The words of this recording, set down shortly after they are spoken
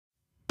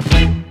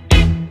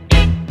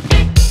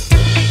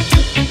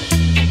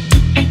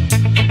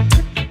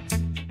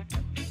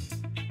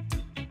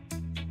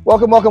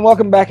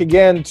Welcome back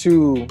again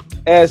to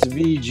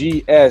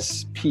SVGSPN.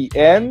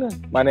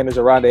 My name is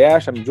Oronde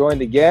Ash. I'm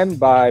joined again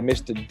by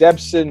Mr.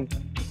 Debson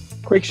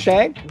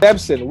Cruickshank.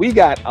 Debson, we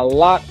got a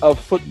lot of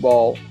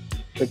football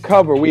to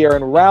cover. We are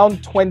in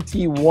round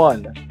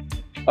 21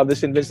 of the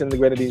St. Vincent and the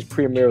Grenadines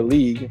Premier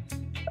League.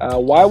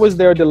 Why was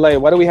there a delay?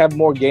 Why do we have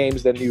more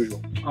games than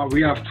usual?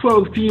 We have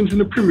 12 teams in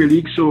the Premier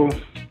League, so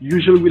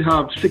usually we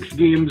have 6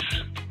 games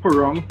per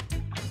round.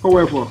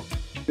 However,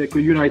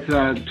 Besco United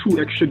had 2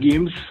 extra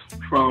games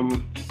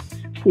from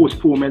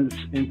postponements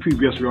in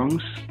previous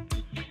rounds.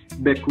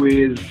 Besco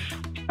is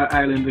at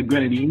Island the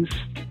Grenadines,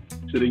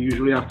 so they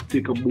usually have to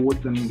take a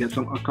boat and get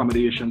some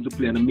accommodation to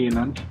play on the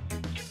mainland.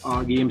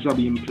 Our games are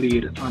being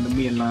played on the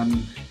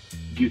mainland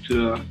due to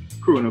the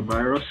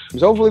coronavirus.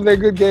 So hopefully they're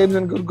good games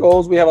and good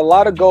goals. We have a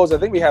lot of goals. I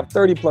think we have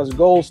 30 plus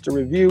goals to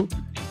review.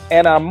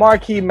 And our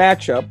marquee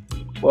matchup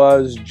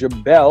was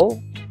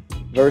Jebelle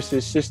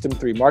versus System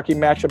 3. Marquee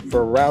matchup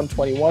for round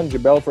 21,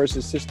 Jebelle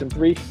versus System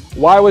 3.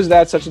 Why was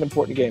that such an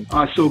important game?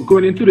 So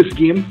going into this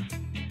game,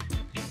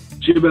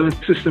 Jebelle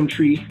and System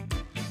 3,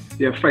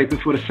 they're fighting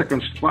for the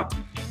second spot.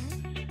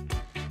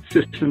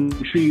 System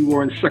 3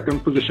 were in second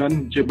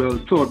position,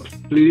 Jebelle third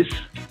place.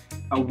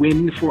 A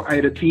win for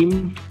either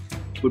team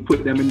would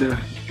put them in the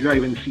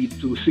driving seat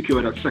to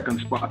secure that second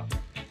spot.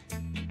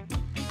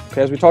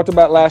 Okay, as we talked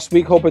about last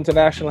week, Hope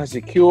International has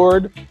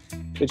secured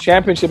the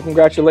championship.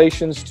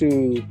 Congratulations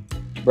to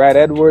Brad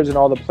Edwards and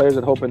all the players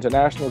at Hope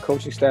International,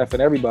 coaching staff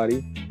and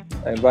everybody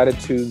invited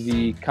to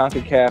the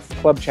CONCACAF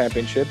Club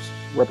Championships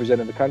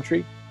representing the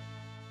country.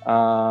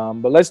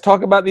 But let's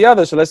talk about the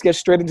others. So let's get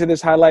straight into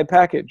this highlight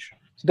package.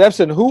 So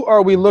Debson, who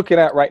are we looking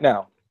at right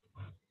now?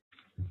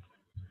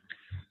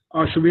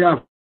 So we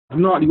have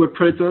Int'l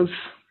Predators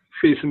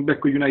facing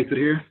Besco United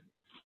here.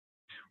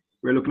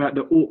 We're looking at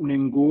the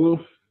opening goal.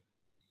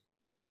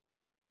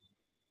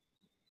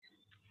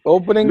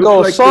 Opening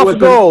goal, like soft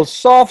goal,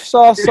 soft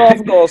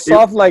goal,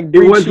 soft like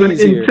brie cheese. It was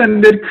an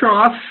intended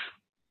cross,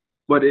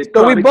 but it.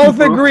 So we both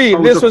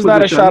agreed this was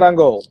not a shot on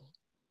goal.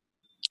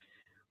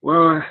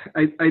 Well,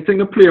 I think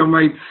the player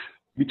might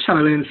be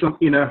channeling some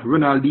inner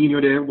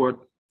Ronaldinho there, but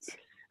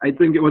I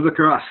think it was a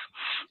cross.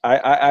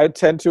 I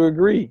tend to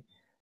agree.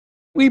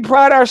 We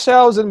pride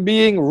ourselves in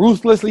being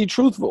ruthlessly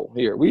truthful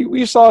here.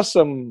 We saw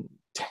some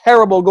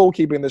terrible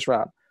goalkeeping this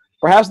round.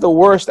 Perhaps the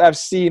worst I've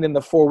seen in the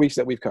 4 weeks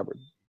that we've covered.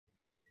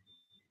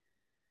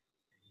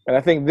 And I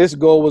think this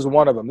goal was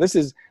one of them.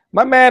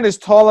 My man is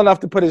tall enough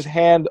to put his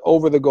hand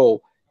over the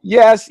goal.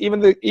 Yes,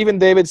 even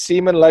David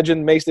Seaman,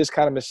 legend, makes this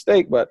kind of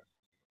mistake, but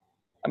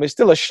I mean, it's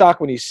still a shock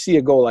when you see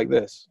a goal like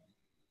this.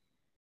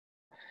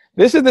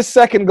 This is the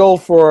second goal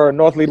for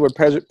North Leeward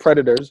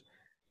Predators.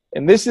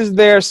 And this is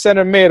their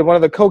center mid, one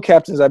of the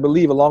co-captains, I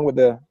believe, along with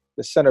the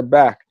center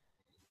back.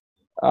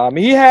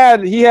 He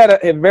had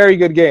a very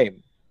good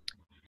game.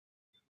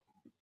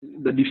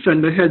 The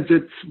defender heads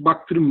it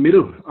back to the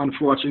middle,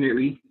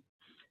 unfortunately.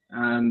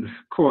 And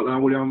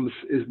Cortland Williams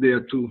is there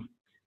to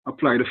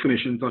apply the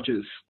finishing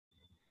touches.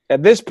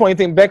 At this point,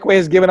 you think Besco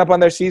has given up on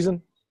their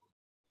season?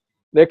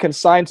 They're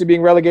consigned to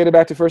being relegated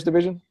back to First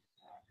Division?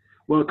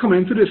 Well,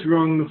 coming into this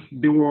round,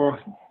 they were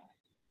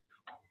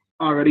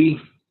already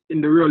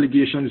in the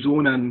relegation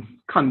zone and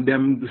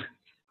condemned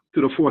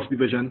to the Fourth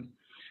Division.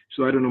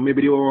 So I don't know,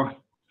 maybe they were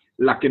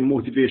lacking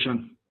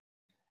motivation.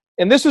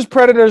 And this was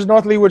Predators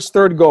North Leeward's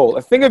third goal.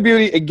 A thing of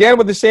beauty, again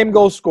with the same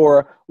goal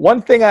scorer.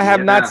 One thing I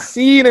have not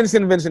seen in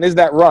St. Vincent is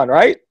that run,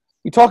 right?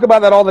 We talk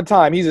about that all the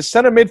time. He's a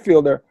center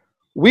midfielder.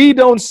 We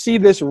don't see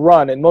this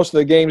run in most of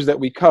the games that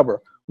we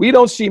cover. We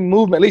don't see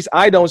movement, at least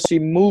I don't see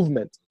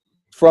movement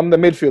from the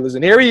midfielders.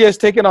 And here he is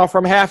taking off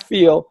from half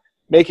field,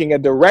 making a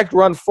direct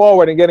run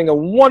forward and getting a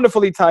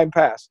wonderfully timed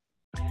pass.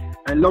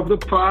 I love the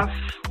pass.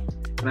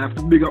 And I have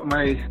to big up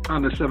my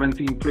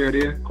under-17 player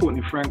there,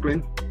 Courtney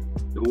Franklin.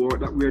 The work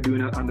that we're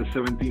doing at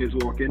under-17 is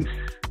working.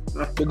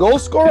 The goal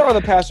scorer or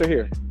the passer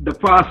here? The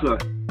passer.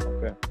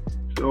 Okay.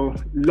 So,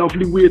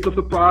 lovely weight of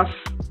the pass.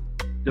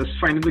 Just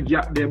finding the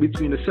gap there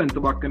between the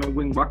centre-back and the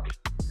wing-back.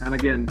 And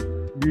again,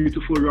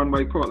 beautiful run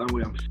by Cortland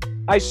Williams.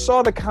 I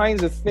saw the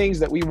kinds of things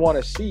that we want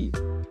to see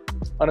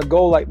on a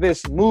goal like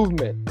this.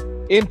 Movement,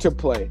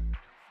 interplay.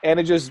 And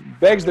it just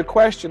begs the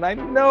question. I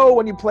know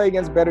when you play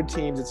against better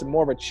teams, it's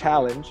more of a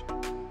challenge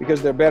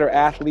because they're better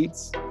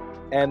athletes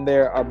and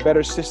there are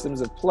better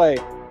systems of play.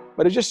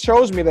 But it just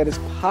shows me that it's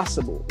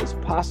possible. It's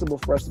possible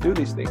for us to do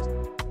these things.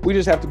 We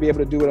just have to be able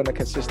to do it on a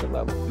consistent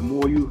level. The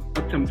more you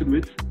attempt to do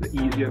it, the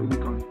easier it will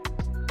become.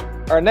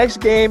 Our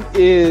next game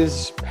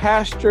is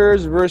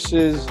Pastures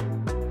versus,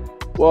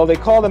 well, they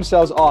call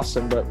themselves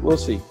Awesome, but we'll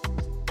see.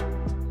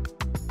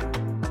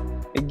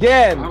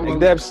 Again,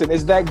 Debson,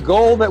 is that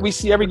goal that we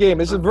see every game.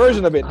 It's a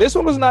version of it. This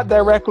one was not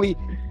directly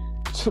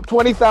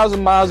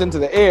 20,000 miles into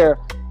the air,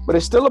 but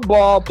it's still a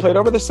ball played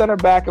over the center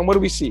back. And what do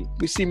we see?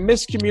 We see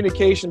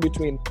miscommunication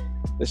between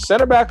the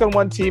center back on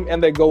one team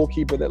and their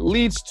goalkeeper that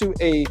leads to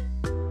a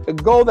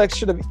goal that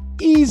should have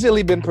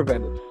easily been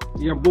prevented.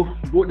 Yeah, both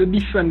the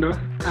defender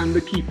and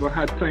the keeper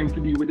had time to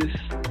deal with this,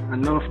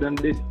 and none of them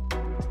did.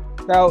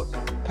 Now,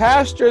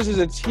 Pastures is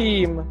a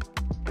team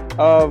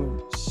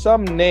of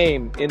some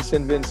name in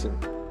St. Vincent.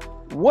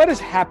 What has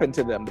happened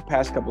to them the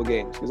past couple of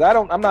games? Because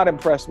I'm not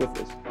impressed with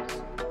this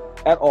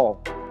at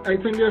all. I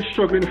think they're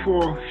struggling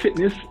for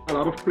fitness. A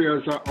lot of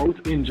players are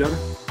out injured,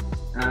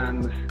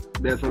 and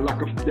there's a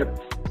lack of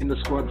depth in the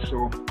squad.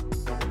 So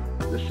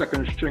the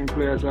second string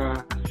players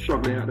are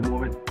struggling at the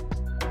moment.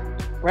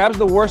 Perhaps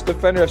the worst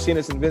defender I've seen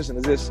at St.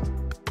 Vincent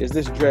is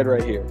this Dread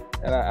right here.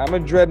 And I'm a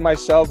Dread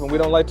myself, and we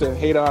don't like to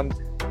hate on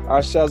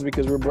ourselves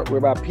because we're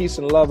about peace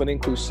and love and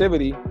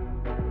inclusivity.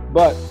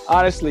 But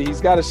honestly,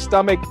 he's got a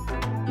stomach.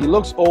 He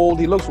looks old.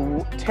 He looks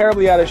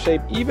terribly out of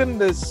shape. Even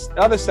this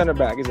other center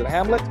back, is it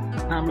Hamlet?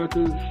 Hamlet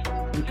is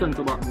in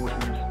centre back most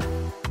times.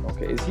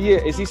 Okay,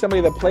 is he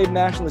somebody that played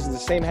national? Is it the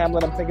same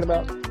Hamlet I'm thinking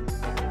about?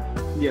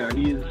 Yeah,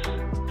 he's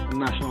a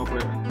national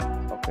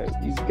player. Okay,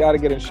 he's got to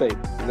get in shape.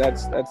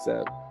 That's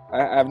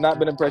I have not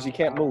been impressed. He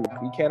can't move.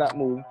 He cannot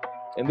move.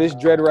 And this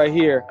Dread right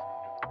here,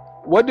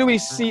 what do we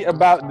see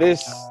about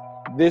this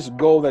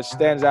goal that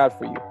stands out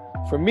for you?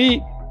 For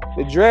me,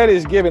 the Dread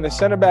is giving, the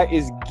center back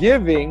is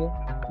giving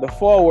the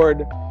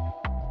forward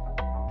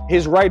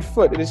his right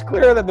foot. It is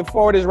clear that the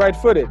forward is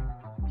right-footed.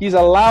 He's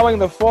allowing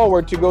the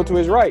forward to go to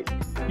his right.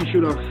 He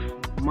should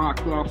have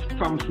marked off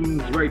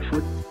Thompson's right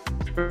foot,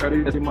 tried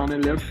to get him on the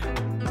left,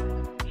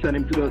 send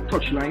him to the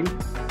touchline,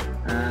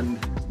 and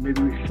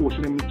maybe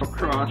forcing him to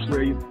cross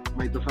where he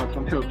might have had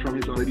some help from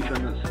his other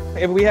defenders.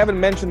 If we haven't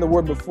mentioned the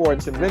word before, in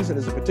St. Vincent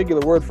is a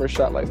particular word for a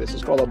shot like this.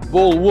 It's called a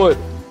bull wood.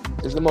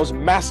 It's the most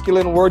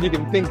masculine word you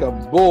can think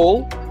of.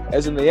 Bull,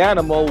 as in the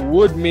animal,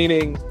 wood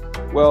meaning,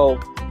 well,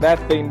 that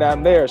thing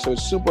down there. So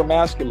it's super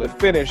masculine.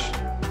 Finish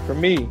for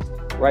me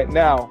right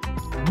now.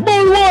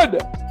 Bull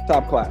wood!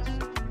 Top class.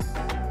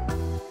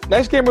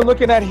 Next game we're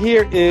looking at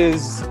here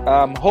is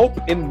Hope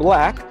in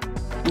Black,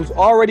 who's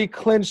already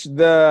clinched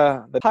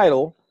the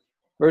title,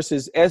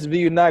 versus SV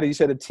United. You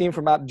said a team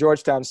from out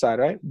Georgetown side,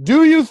 right?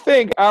 Do you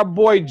think our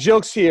boy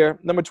Jilks here,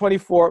 number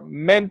 24,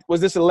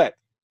 was this a let?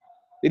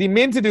 Did he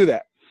mean to do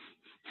that?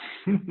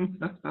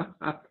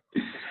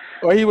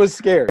 Or he was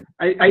scared?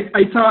 I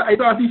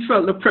thought he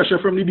felt the pressure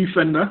from the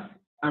defender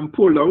and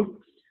pulled out,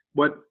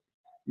 but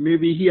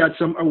maybe he had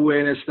some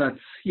awareness that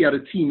he had a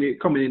teammate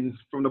coming in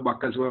from the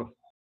back as well.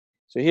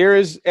 So here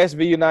is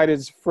SV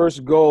United's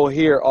first goal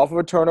here, off of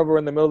a turnover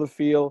in the middle of the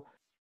field.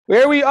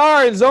 Here we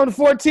are in zone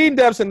 14,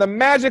 Debson, the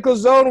magical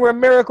zone where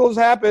miracles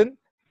happen.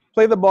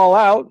 Play the ball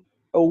out.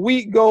 A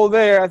weak goal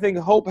there. I think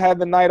Hope had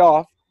the night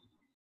off.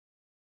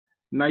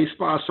 Nice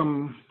pass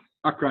from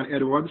Akran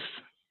Edwards.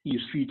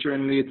 He's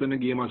featuring late in the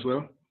game as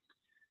well.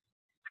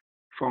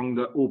 Found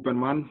the open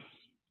man.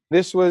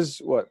 This was,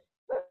 what,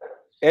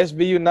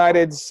 SV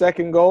United's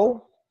second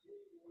goal?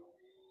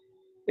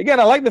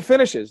 Again, I like the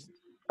finishes.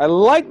 I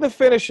like the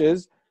finish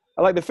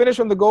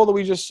from the goal that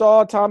we just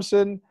saw,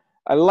 Thompson.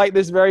 I like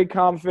this very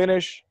calm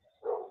finish.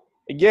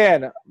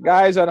 Again,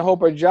 guys on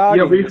Hope are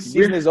jogging. Yeah, the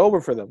season is over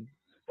for them.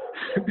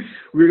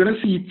 We're going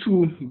to see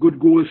two good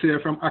goals here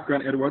from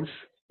Akran Edwards.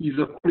 He's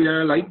a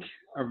player I like,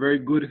 a very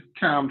good,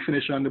 calm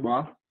finisher on the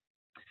ball.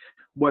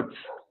 But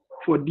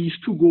for these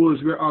two goals,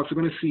 we're also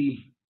going to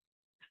see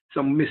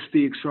some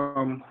mistakes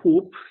from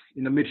Hope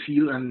in the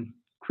midfield and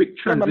quick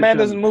transition. My man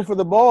doesn't move for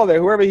the ball there.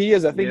 Whoever he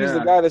is, I think he's the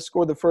guy that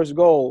scored the first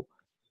goal.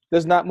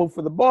 Does not move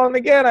for the ball. And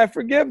again, I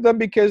forgive them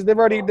because they've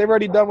already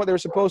done what they were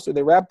supposed to.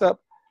 They wrapped up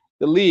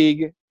the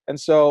league. And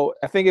so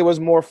I think it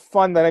was more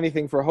fun than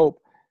anything for Hope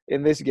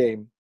in this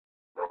game.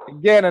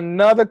 Again,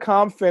 another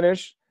calm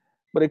finish,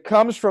 but it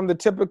comes from the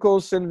typical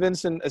St.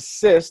 Vincent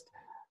assist,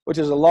 which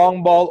is a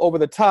long ball over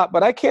the top.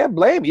 But I can't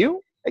blame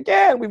you.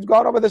 Again, we've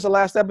gone over this the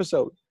last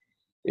episode.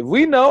 If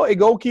we know a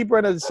goalkeeper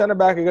and a center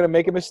back are going to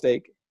make a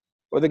mistake,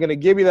 or they're going to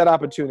give you that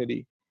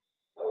opportunity,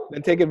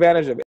 then take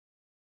advantage of it.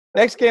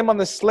 Next game on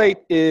the slate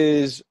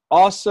is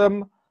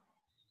Awesome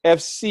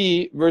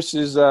FC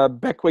versus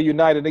Bequia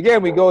United.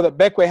 Again, we go that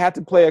Bequia had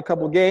to play a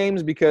couple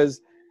games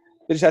because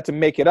they just had to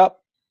make it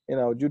up,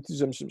 due to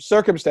some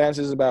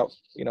circumstances about,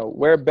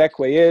 where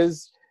Bequia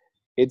is.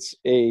 It's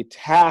a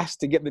task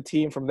to get the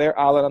team from their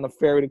island on the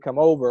ferry to come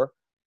over.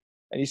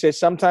 And you say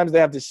sometimes they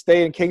have to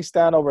stay in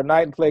Kingstown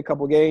overnight and play a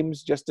couple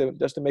games just to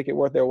make it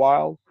worth their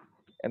while.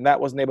 And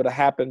that wasn't able to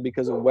happen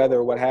because of weather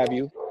or what have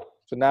you.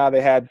 So now they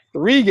had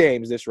 3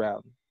 games this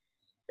round.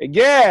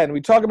 Again,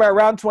 we talk about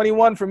round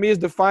 21 for me is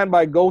defined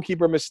by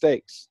goalkeeper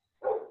mistakes.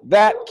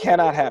 That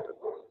cannot happen.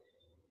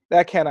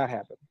 That cannot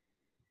happen.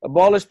 A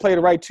ball is played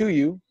right to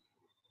you.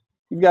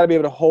 You've got to be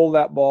able to hold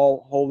that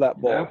ball.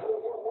 Yeah.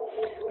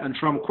 And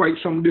from quite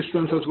some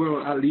distance as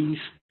well, at least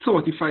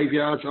 35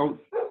 yards out.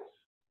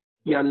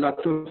 He had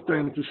lots of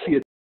time to see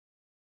it.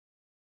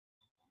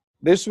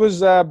 This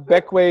was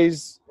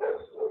Bequia's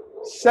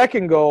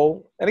second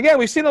goal. And again,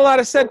 we've seen a lot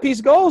of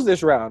set-piece goals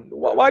this round.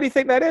 Why do you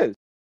think that is?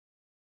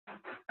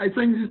 I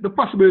think the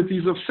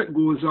possibilities of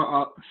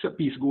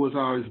set-piece goals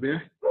are always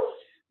there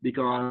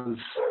because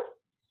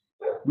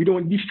we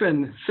don't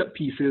defend set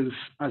pieces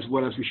as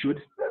well as we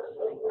should.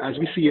 As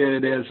we see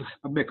here, there's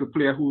a Becker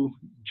player who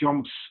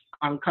jumps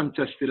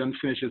uncontested and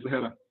finishes the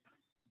header.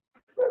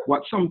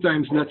 What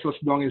sometimes lets us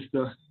down is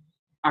the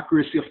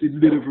accuracy of the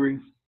delivery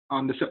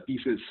on the set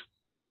pieces.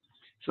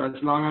 So as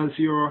long as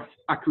you're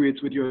accurate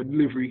with your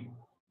delivery,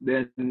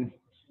 then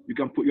you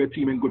can put your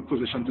team in good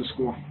position to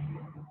score.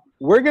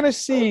 We're going to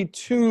see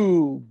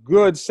two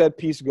good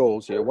set-piece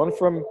goals here. One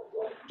from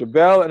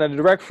Jebelle and a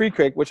direct free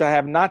kick, which I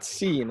have not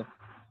seen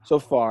so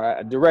far.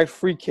 A direct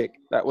free kick.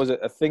 That was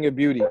a thing of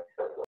beauty.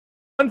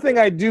 One thing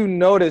I do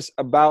notice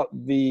about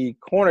the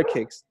corner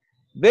kicks,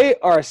 they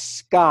are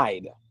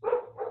skied.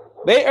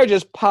 They are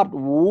just popped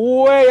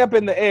way up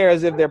in the air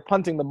as if they're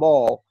punting the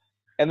ball,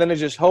 and then they're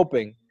just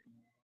hoping.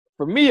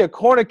 For me, a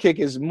corner kick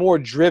is more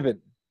driven.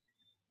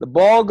 The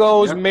ball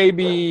goes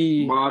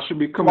maybe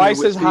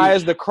twice as high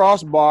as the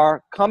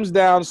crossbar, comes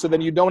down so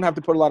then you don't have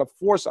to put a lot of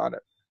force on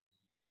it.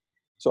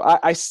 So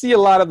I see a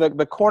lot of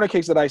the corner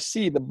kicks that I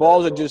see, the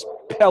balls are just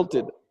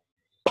pelted,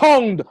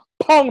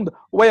 ponged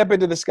way up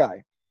into the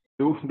sky.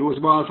 Those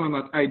balls are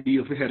not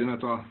ideal for heading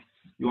at all.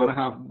 You want to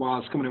have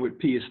balls coming in with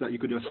pace that you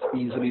could just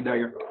easily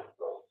direct.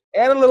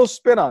 And a little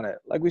spin on it,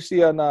 like we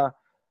see on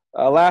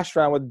last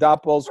round with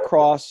Doppel's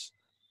cross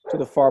to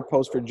the far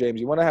post for James.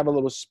 You want to have a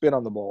little spin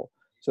on the ball,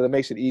 so that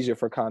makes it easier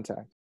for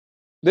contact.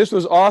 This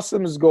was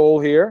Awesome's goal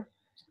here,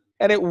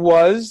 and it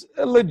was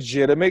a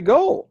legitimate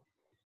goal.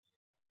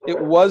 It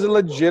was a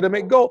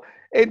legitimate goal.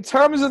 In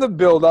terms of the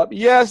build-up,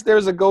 yes,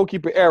 there's a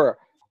goalkeeper error,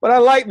 but I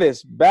like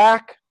this.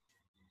 Back,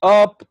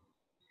 up,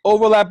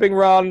 overlapping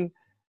run,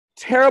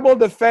 terrible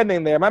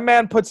defending there. My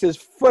man puts his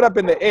foot up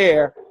in the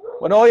air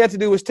when all he had to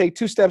do was take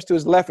 2 steps to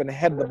his left and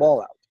head the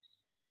ball out.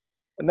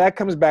 And that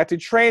comes back to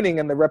training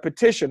and the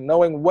repetition,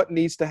 knowing what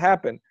needs to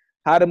happen,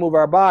 how to move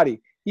our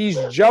body. He's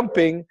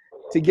jumping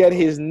to get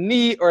his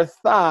knee or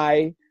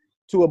thigh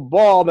to a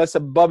ball that's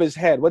above his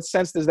head. What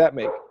sense does that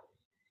make?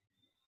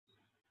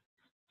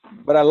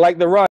 But I like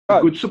the run.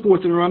 Good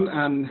supporting run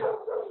and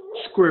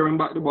squaring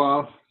back the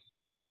ball.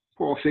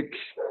 Perfect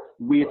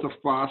weight of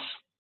pass.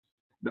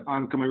 The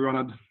oncoming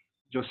runner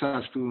just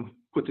has to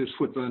put his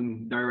foot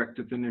and direct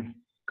it in the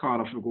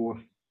corner of the goal.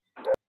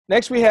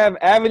 Next we have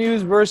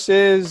Avenues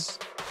versus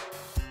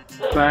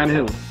Sion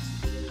Hill.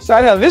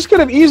 Sion Hill. This could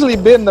have easily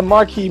been the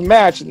marquee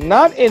match,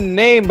 not in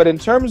name, but in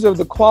terms of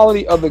the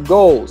quality of the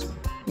goals.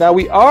 Now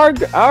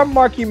our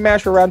marquee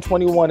match for round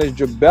 21 is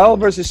Jebelle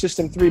versus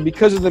System 3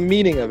 because of the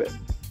meaning of it.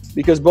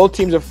 Because both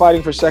teams are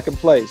fighting for second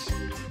place.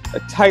 A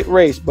tight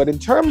race. But in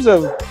terms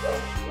of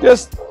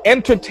just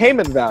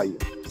entertainment value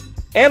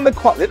and the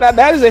quality,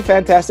 that is a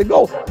fantastic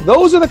goal.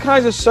 Those are the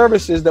kinds of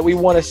services that we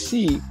want to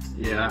see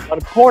on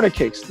corner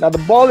kicks. Now, the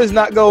ball is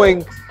not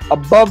going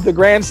above the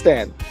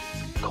grandstand.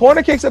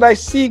 Corner kicks that I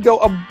see go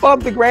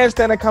above the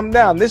grandstand and come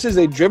down. This is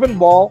a driven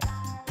ball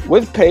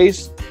with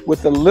pace,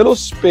 with a little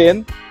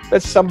spin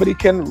that somebody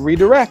can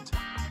redirect.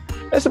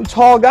 There's some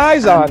tall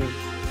guys on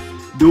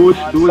those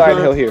Sion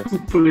Hill here.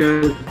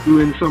 Players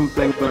doing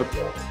something that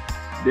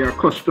they are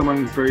accustomed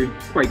and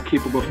quite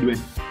capable of doing.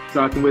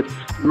 Starting with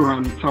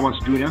Rohan Thomas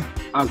Jr.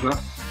 Azza,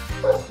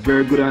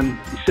 very good on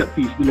set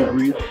piece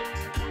deliveries,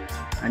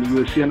 and you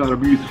will see another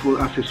beautiful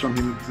assist from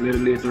him a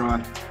little later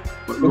on.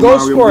 But the goal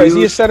scorer, is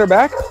he a center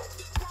back?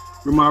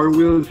 Romario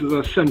Wills is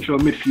a central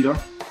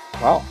midfielder.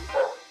 Wow.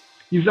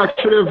 He's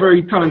actually a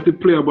very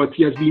talented player, but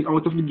he has been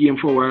out of the game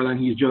for a while and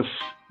he's just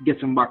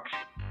getting back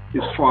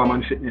his form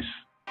and fitness.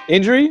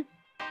 Injury?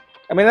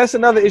 I mean, that's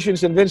another issue in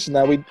St. Vincent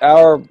now.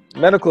 Our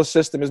medical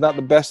system is not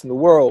the best in the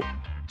world.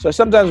 So I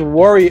sometimes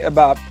worry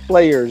about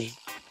players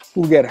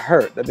who get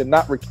hurt, that they're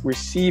not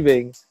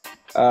receiving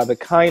the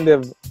kind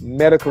of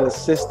medical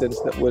assistance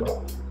that would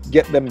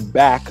get them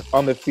back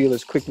on the field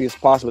as quickly as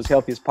possible, as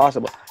healthy as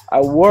possible. I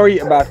worry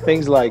about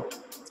things like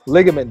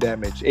ligament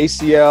damage,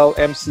 ACL,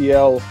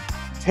 MCL,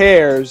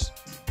 tears,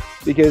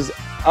 because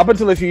up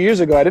until a few years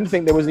ago, I didn't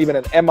think there was even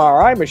an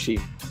MRI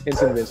machine in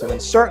St. Vincent.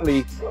 And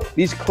certainly,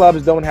 these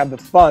clubs don't have the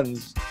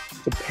funds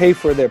to pay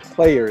for their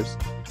players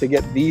to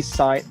get these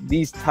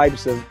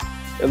types of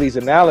at least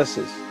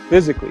analysis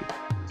physically.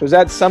 So is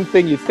that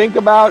something you think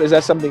about? Is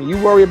that something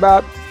you worry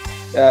about,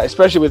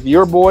 especially with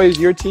your boys,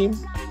 your team?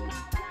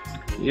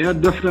 Yeah,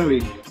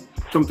 definitely.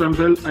 Sometimes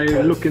I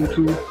look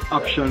into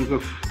options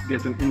of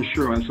getting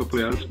insurance for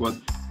players, but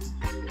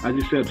as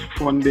you said,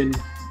 funding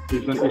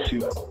is an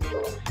issue.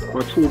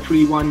 But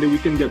hopefully one day we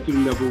can get to the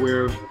level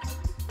where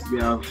we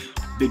have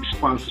big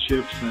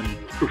sponsorships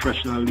and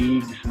professional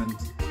leagues and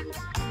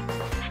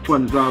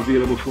funds are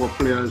available for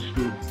players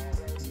to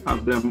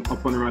have them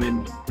up and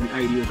running in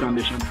ideal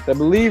conditions. I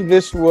believe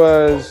this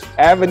was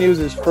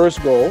Avenues'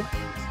 first goal.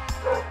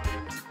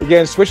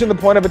 Again, switching the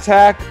point of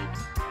attack,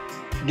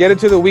 get it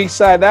to the weak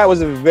side. That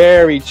was a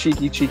very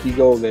cheeky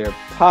goal there.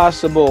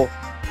 Possible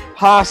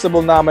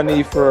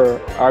nominee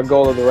for our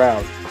goal of the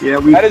round. Yeah,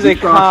 that is a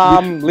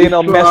calm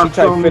Lionel Messi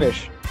type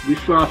finish. We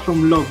saw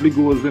some lovely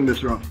goals in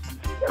this round.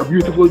 A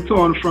beautiful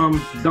turn from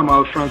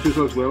Damal Francis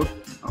as well,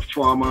 a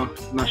former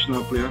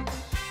national player,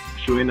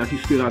 showing that he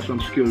still has some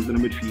skills in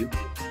the midfield.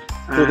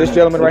 So this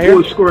gentleman right here?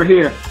 Goal scorer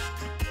here,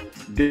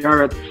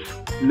 Garrett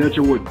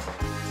Ledgerwood,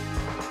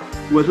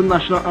 who was a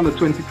national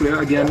under-20 player.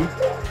 Again,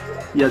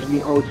 he has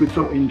been out with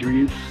some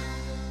injuries,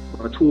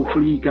 but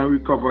hopefully he can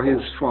recover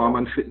his form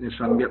and fitness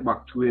and get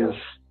back to his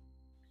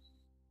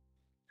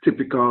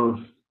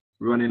typical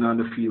running on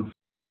the field.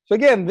 So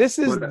again, this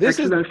is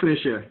excellent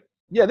finish here.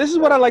 Yeah, this is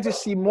what I like to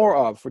see more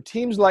of for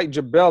teams like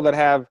Jebelle that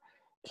have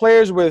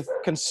players with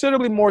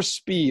considerably more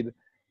speed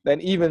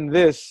than even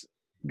this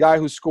guy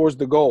who scores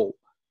the goal.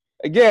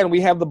 Again,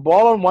 we have the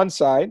ball on one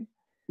side.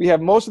 We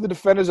have most of the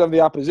defenders of the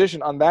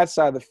opposition on that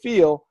side of the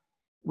field.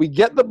 We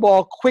get the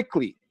ball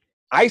quickly,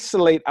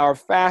 isolate our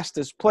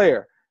fastest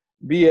player,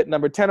 be it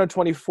number 10 or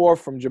 24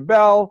 from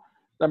Jebelle,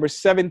 number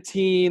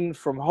 17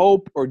 from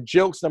Hope, or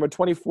Jilks, number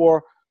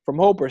 24 from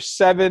Hope, or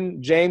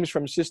 7, James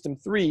from System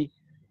 3,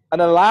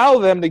 and allow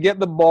them to get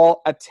the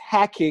ball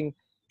attacking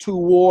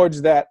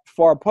towards that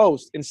far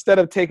post instead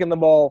of taking the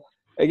ball,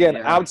 again,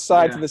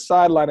 outside to the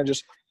sideline and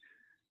just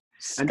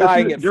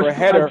skying it for a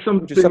header,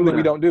 which is something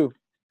we don't do.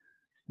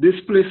 This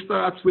play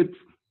starts with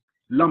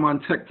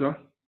Lamont Hector,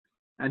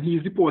 and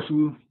he's the person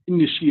who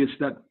initiates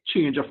that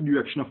change of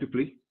direction of the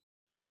play.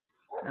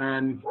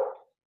 And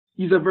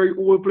he's a very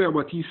old player,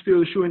 but he's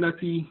still showing that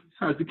he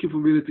has the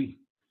capability.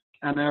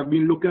 And I've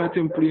been looking at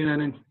him playing,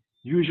 and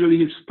usually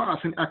his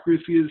passing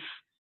accuracy is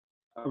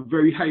a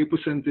very high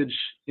percentage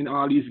in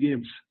all these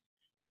games,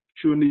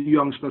 showing the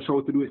youngsters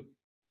how to do it.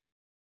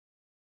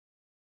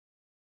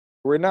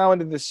 We're now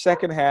into the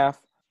second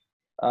half.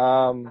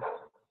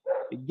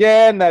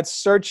 Again, that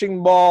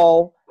searching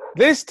ball.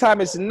 This time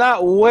it's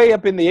not way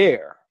up in the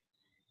air.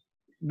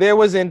 There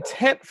was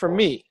intent for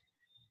me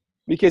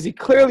because he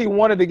clearly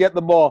wanted to get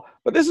the ball.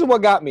 But this is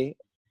what got me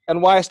and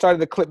why I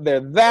started the clip there.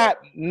 That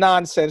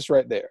nonsense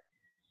right there.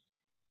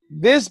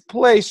 This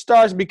play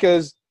starts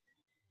because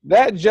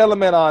that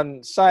gentleman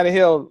on Sion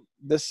Hill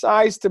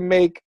decides to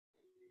make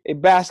a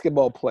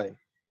basketball play.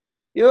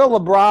 You know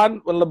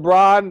LeBron, when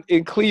LeBron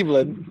in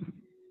Cleveland,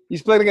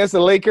 he's playing against the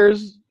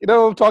Lakers. You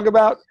know what I'm talking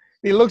about?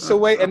 He looks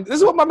away, and this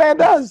is what my man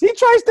does. He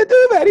tries to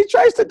do that. He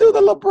tries to do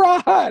the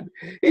LeBron.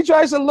 He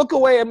tries to look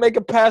away and make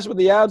a pass with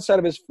the outside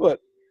of his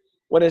foot.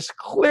 When it's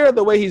clear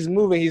the way he's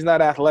moving, he's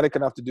not athletic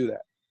enough to do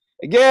that.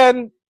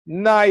 Again,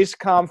 nice,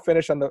 calm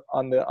finish on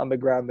the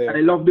ground there.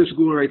 I love this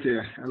goal right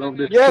here. I love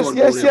this. Yes.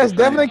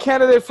 Definitely a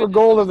candidate for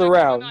goal of the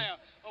round.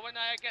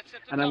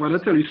 And I'm going to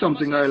tell you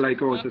something I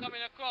like about it.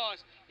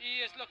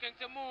 He is looking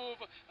to move.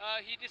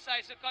 He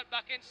decides to cut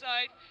back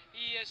inside.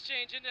 He is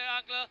changing the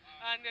angle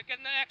and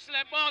getting an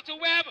excellent ball to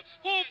Webb,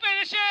 who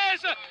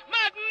finishes.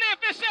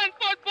 Magnificent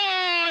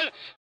football.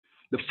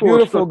 The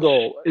beautiful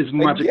goal is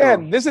magical.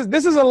 Again, this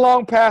is a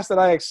long pass that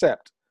I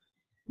accept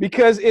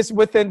because it's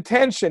with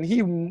intention.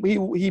 He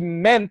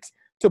meant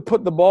to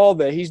put the ball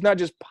there. He's not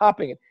just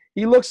popping it.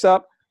 He looks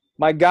up.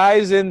 My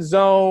guy's in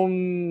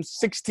zone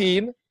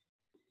 16.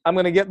 I'm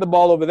going to get the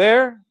ball over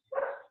there.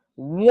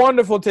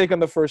 Wonderful take on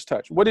the first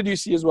touch. What did you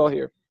see as well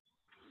here?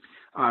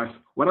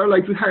 What I'd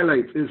like to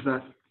highlight is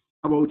that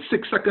about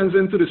 6 seconds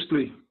into this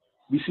play,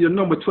 we see a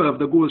number 12,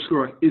 the goal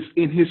scorer, is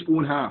in his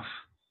own half.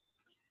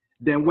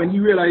 Then when he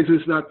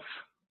realizes that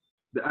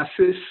the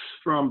assist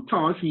from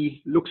Thomas,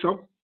 he looks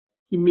up,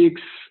 he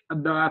makes a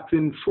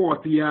darting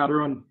 40-yard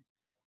run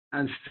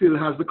and still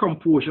has the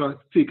composure to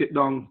take it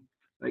down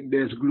like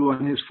there's glue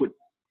on his foot.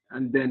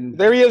 And then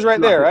there he is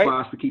right there,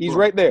 right? He's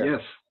right there.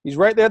 Yes. He's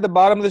right there at the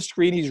bottom of the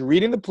screen. He's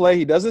reading the play.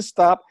 He doesn't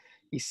stop.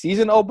 He sees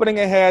an opening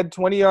ahead,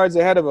 20 yards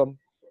ahead of him.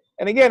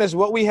 And again, it's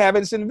what we have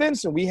in St.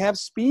 Vincent. We have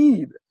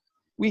speed.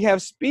 We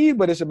have speed,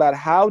 but it's about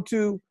how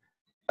to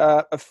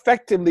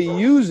effectively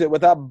use it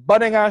without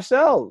butting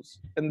ourselves.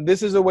 And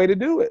this is a way to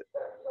do it.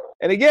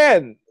 And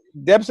again,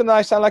 Debson and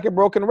I sound like a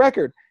broken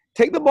record.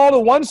 Take the ball to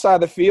one side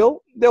of the field.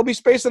 There'll be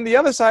space on the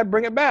other side.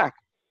 Bring it back.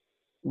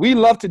 We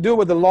love to do it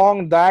with a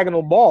long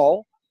diagonal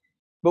ball,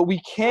 but we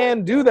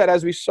can do that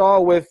as we saw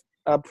with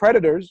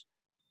Predators,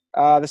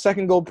 the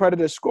second goal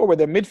Predators score, where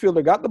their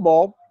midfielder got the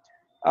ball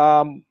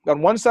on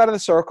one side of the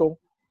circle,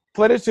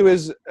 played it to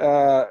his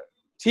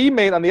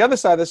teammate on the other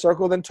side of the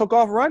circle, then took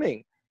off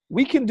running.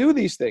 We can do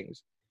these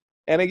things.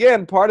 And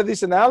again, part of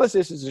this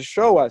analysis is to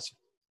show us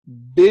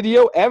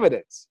video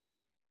evidence.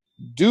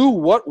 Do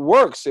what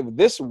works. If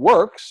this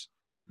works,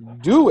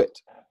 do it.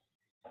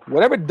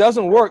 Whatever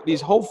doesn't work, these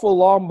hopeful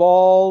long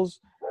balls,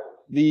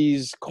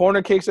 these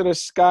corner kicks that are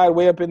skied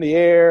way up in the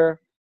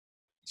air,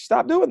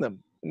 stop doing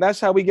them. And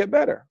that's how we get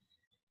better.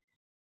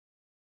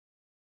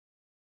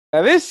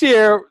 Now this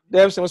year,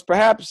 Debson, was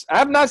perhaps,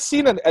 I've not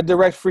seen a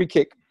direct free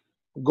kick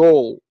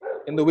goal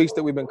in the weeks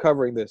that we've been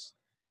covering this.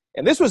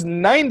 And this was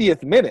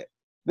 90th minute.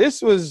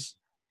 This was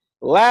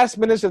last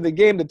minutes of the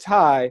game to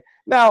tie.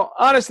 Now,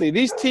 honestly,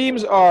 these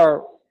teams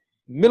are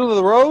middle of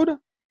the road,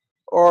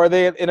 or are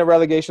they in a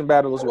relegation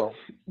battle as well?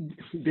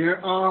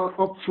 They're all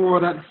up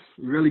for that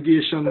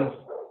relegation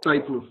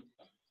title.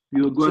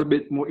 We'll go a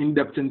bit more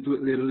in-depth into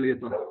it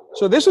later.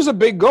 So this was a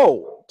big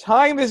goal.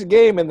 Tying this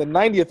game in the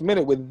 90th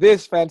minute with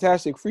this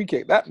fantastic free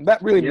kick, that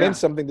really meant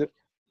something. To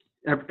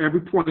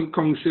every point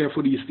counts here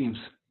for these teams.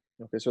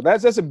 Okay, so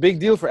that's a big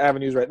deal for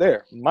Avenues right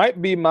there.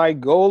 Might be my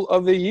goal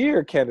of the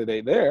year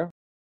candidate there.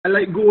 I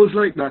like goals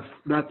like that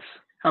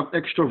have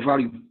extra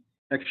value,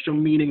 extra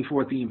meaning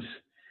for teams.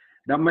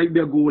 That might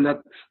be a goal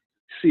that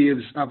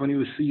saves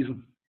Avenues'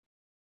 season.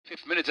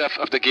 Fifth minute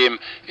of the game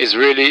is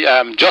really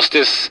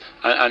justice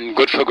and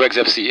good for Greg's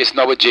FC. It's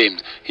now with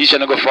James. He's trying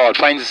to go forward.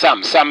 Finds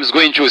Sam. Sam's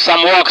going through.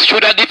 Sam walks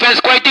through that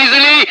defense quite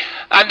easily.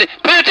 And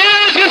penalty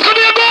is going to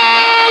be a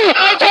goal!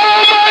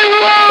 Oh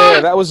my word!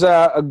 Yeah, that was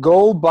a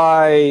goal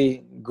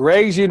by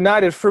Greg's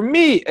United. For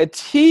me, a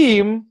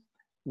team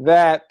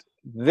that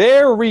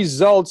their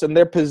results and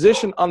their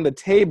position on the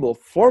table,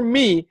 for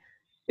me,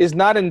 is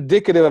not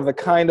indicative of the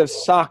kind of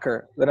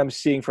soccer that I'm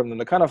seeing from them,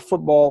 the kind of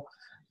football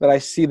that I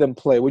see them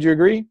play. Would you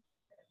agree?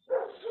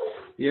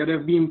 Yeah,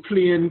 they've been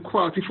playing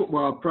quality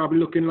football, probably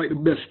looking like the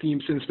best team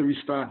since the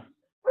restart.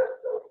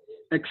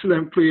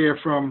 Excellent player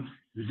from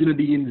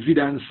Zinedine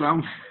Zidane,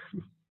 Sam.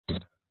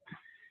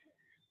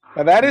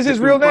 Now that is his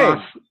real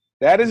name.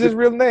 That is his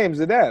real name,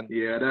 Zidane.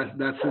 Yeah,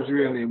 that's his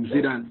real name,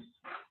 Zidane.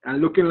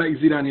 And looking like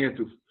Zidane here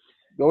too.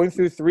 Going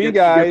through three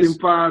guys. Getting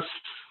past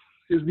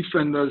his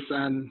defenders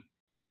and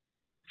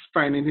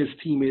finding his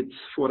teammates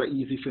for the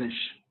easy finish.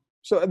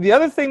 So the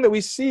other thing that we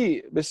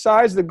see,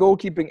 besides the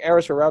goalkeeping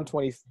errors for round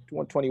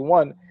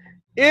 21,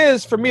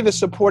 is, for me, the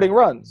supporting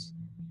runs.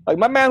 Like,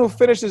 my man who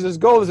finishes his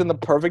goal is in the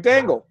perfect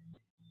angle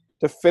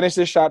to finish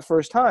this shot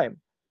first time.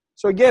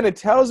 So, again, it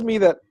tells me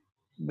that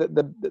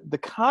the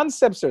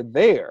concepts are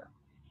there.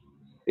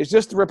 It's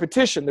just the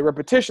repetition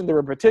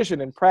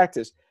in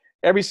practice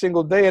every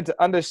single day, and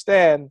to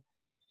understand,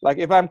 like,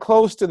 if I'm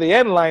close to the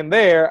end line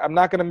there, I'm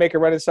not going to make a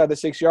run inside the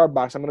 6-yard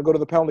box. I'm going to go to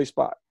the penalty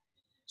spot.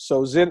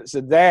 So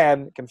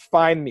Zidane can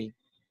find me.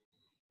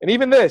 And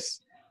even this,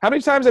 how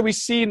many times have we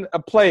seen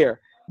a player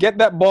get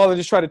that ball and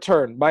just try to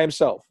turn by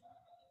himself?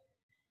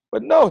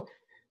 But no,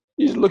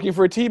 he's looking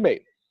for a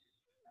teammate.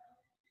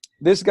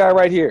 This guy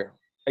right here.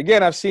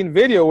 Again, I've seen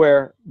video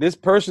where this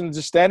person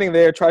just standing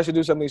there tries to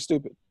do something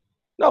stupid.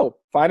 No,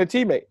 find a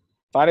teammate.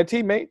 Find a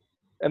teammate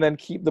and then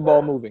keep the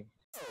ball moving.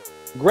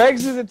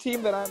 Greg's is a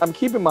team that I'm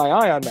keeping my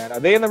eye on, man. Are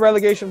they in the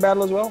relegation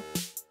battle as well?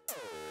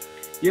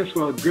 Yes,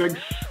 well, Greg's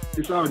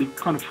is already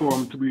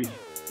confirmed to be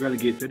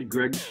relegated.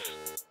 Greg's,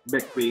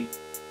 Beckway,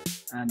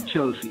 and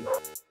Chelsea.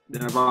 They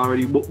have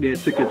already booked their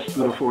tickets to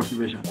the 4th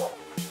division.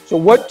 So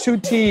what two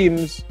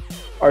teams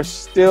are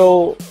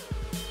still,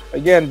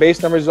 again,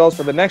 based on results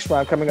for the next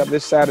round coming up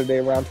this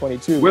Saturday, round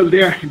 22? Well,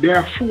 there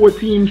are 4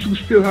 teams who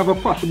still have a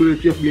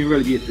possibility of being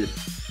relegated.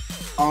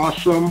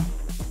 Awesome,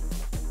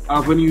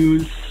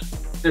 Avenues,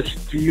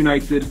 SV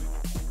United,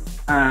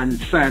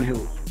 and Sion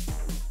Hill.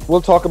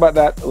 We'll talk about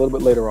that a little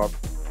bit later on.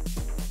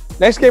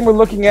 Next game we're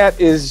looking at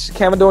is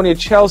Caledonia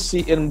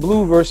Chelsea in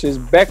blue versus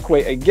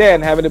Beckway.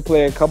 Again, having to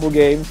play a couple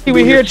games.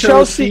 We hear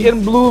Chelsea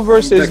in blue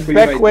versus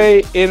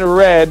Beckway in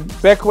red.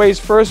 Beckway's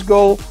first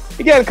goal,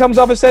 again, comes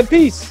off a set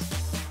piece.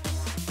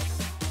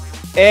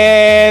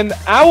 And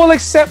I will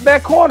accept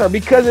that corner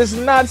because it's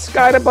not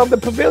skied above the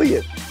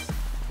pavilion.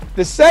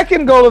 The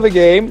second goal of the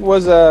game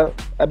was,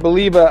 I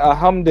believe, a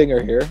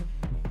humdinger here.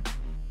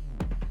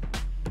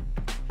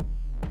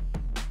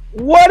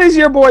 What is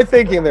your boy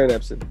thinking there,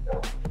 Debson?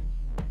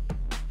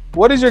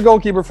 What is your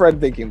goalkeeper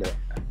friend thinking there?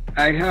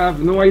 I have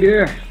no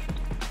idea.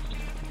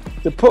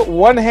 To put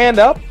one hand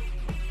up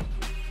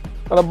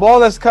on a ball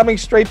that's coming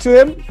straight to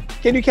him?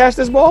 Can you catch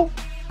this ball?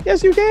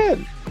 Yes, you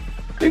can.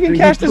 You can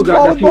catch this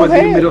ball with both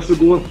hands.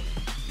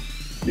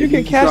 You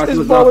can catch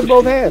this ball with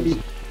both hands.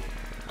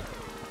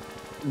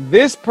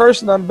 This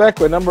person on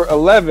Beckway, number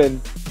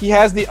 11, he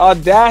has the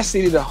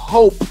audacity to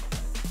hope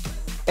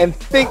and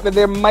think that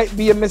there might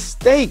be a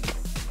mistake.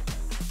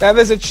 Now,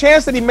 there's a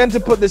chance that he meant to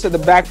put this at the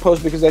back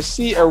post because I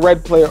see a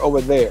red player over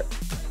there.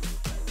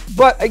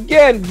 But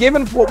again,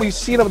 given what we've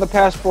seen over the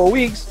past 4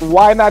 weeks,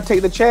 why not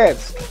take the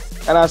chance?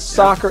 And our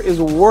soccer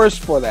is worse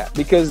for that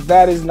because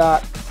that is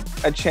not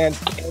a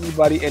chance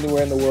anybody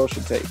anywhere in the world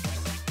should take.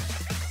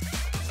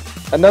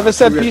 Another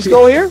set-piece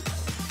goal here.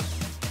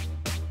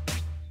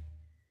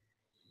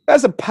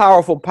 That's a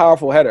powerful,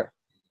 powerful header.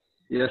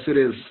 Yes, it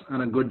is.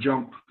 And a good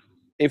jump.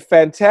 A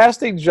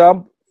fantastic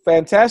jump.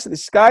 Fantastic. The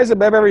sky's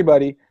above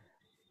everybody.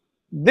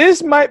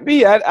 This might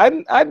be, I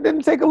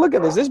didn't take a look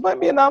at this. This might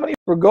be a nominee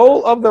for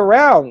goal of the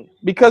round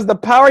because the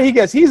power he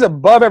gets, he's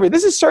above everything.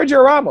 This is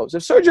Sergio Ramos.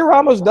 If Sergio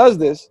Ramos does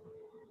this,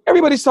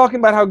 everybody's talking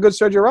about how good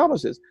Sergio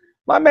Ramos is.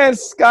 My man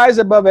skies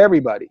above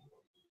everybody.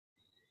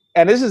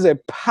 And this is a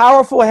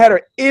powerful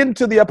header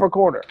into the upper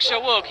corner.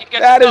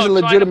 That is a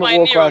legitimate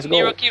world-class goal.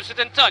 Nero keeps it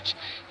in touch.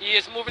 He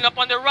is moving up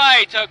on the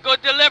right. A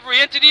good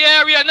delivery into the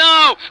area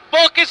now.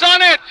 Buck is on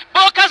it.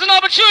 Buck has an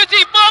opportunity.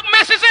 Buck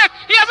misses it.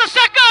 He has a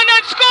second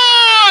and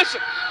scores.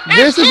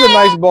 This is a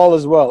nice ball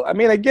as well. I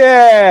mean,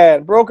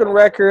 again, broken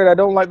record. I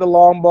don't like the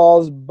long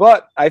balls,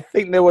 but I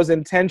think there was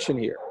intention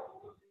here.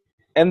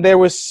 And there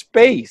was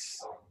space.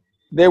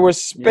 There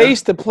was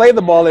space to play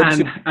the ball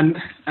into.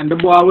 And the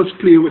ball was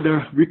played with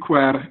the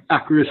required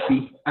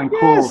accuracy and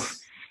curve.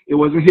 It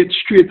wasn't hit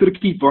straight to the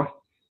keeper.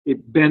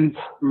 It bent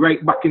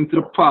right back into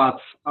the path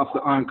of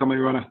the oncoming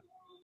runner.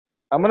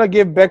 I'm going to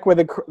give Beckway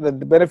the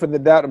benefit of the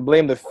doubt and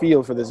blame the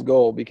field for this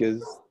goal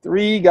because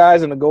 3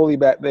 guys and a goalie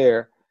back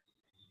there,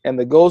 and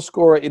the goal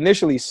scorer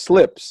initially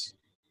slips,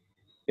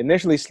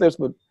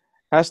 but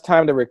has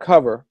time to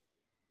recover.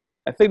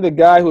 I think the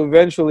guy who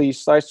eventually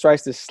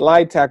tries to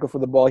slide tackle for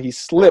the ball, he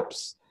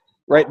slips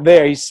right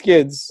there. He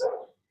skids,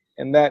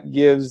 and that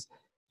gives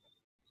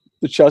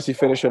the Chelsea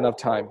finisher enough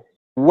time.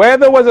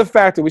 Weather was a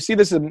factor. We see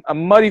this in a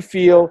muddy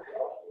field.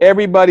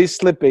 Everybody's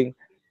slipping.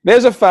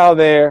 There's a foul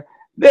there.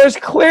 There's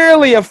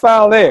clearly a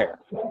foul there.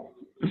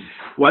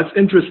 What's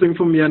interesting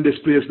for me on this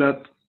play is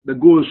that the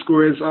goal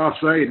scorer is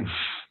offside.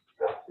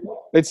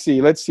 Let's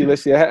see.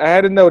 I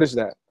had to notice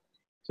that.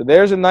 So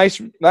there's a nice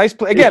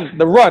play. Again,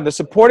 the run, the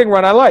supporting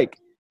run I like.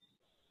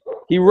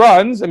 He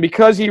runs, and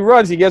because he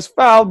runs, he gets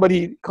fouled, but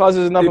he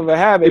causes enough of a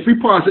havoc. If we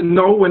pause it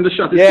now when the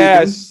shot is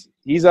yes,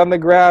 he's on the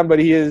ground, but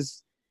he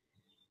is.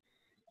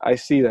 I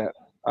see that.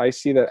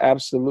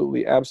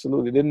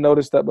 Absolutely. Didn't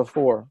notice that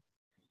before.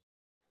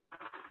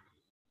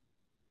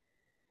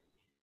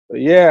 But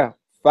yeah,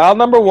 foul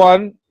number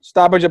 1,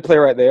 stoppage of play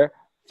right there.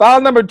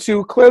 Foul number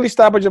 2, clearly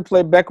stoppage of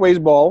play, Beckway's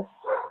ball.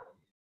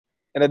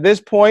 And at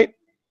this point,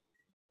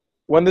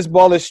 when this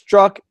ball is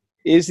struck,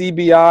 is he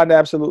beyond?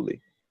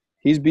 Absolutely.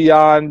 He's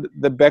beyond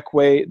the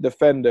Beckway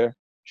defender.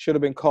 Should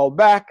have been called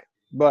back,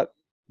 but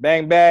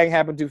bang, bang,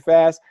 happened too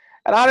fast.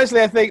 And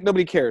honestly, I think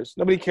nobody cares.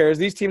 Nobody cares.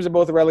 These teams are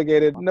both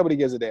relegated. Nobody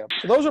gives a damn.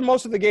 So those are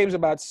most of the games,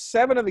 about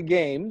 7 of the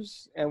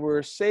games. And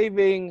we're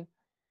saving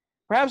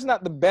perhaps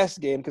not the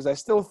best game, because I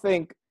still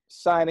think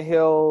Sion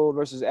Hill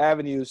versus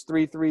Avenues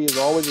 3-3 is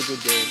always a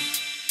good game.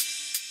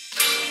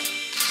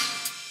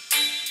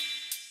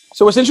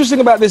 So what's interesting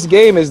about this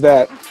game is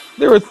that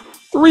there were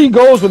 3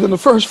 goals within the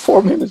first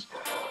 4 minutes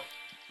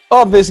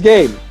of this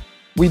game.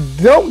 We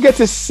don't get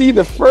to see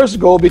the first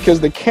goal because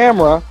the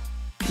camera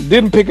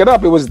didn't pick it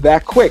up. It was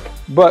that quick.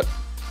 But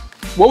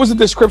what was the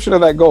description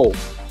of that goal?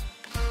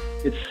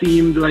 It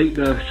seemed like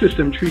the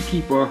System 3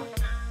 keeper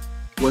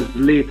was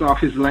late off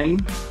his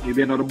line.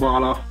 Maybe another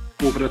ball off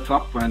over the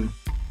top, and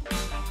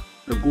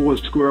the goal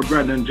scorer,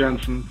 Brandon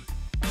Johnson,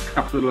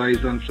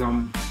 capitalized on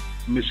some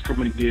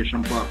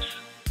miscommunication perhaps.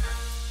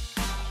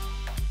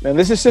 And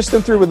this is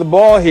System 3 with the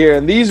ball here,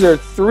 and these are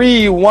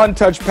 3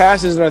 one-touch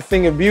passes and a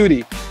thing of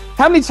beauty.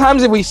 How many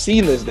times have we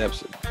seen this,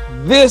 Debson?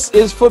 This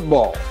is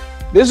football.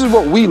 This is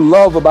what we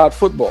love about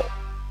football.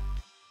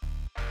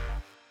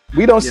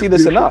 We don't see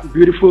this enough.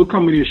 Beautiful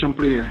combination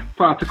play,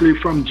 particularly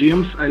from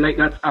James. I like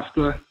that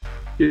after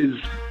his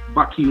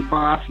back heel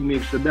pass, he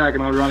makes the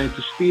diagonal run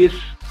into space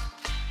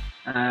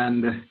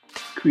and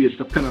creates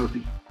the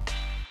penalty.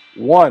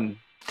 1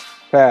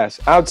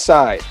 pass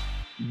outside.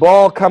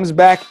 Ball comes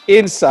back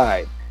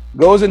inside.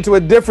 Goes into a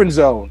different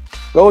zone.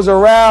 Goes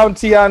around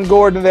Tion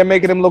Gordon. They're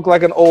making him look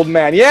like an old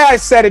man. Yeah, I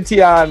said it,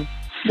 Tion.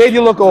 Made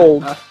you look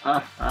old.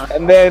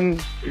 And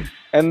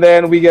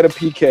then we get a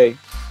PK.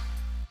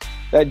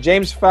 That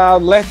James foul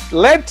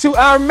led to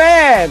our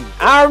man,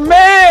 the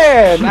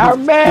man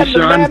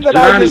that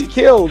I just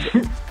killed.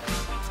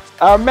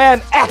 Our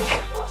man, Eck.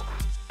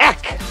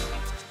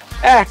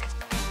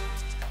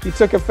 He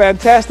took a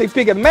fantastic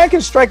peek. And the man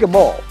can strike a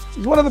ball.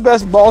 He's one of the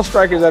best ball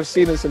strikers I've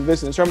seen in St.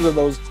 Vincent in terms of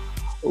those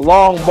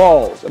long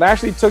balls. And I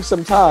actually took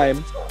some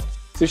time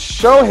to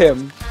show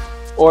him,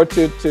 or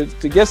to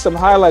get some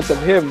highlights of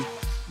him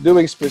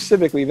doing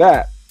specifically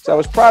that. So I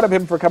was proud of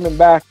him for coming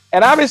back.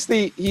 And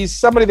obviously, he's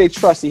somebody they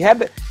trust. He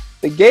had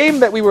the game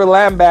that we were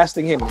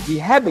lambasting him, he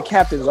had the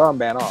captain's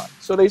armband on.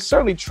 So they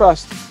certainly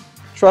trust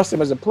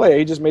him as a player.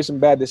 He just made some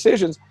bad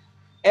decisions,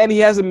 and he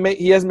hasn't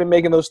been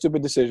making those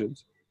stupid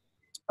decisions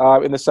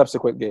in the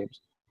subsequent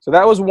games. So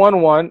that was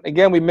 1-1.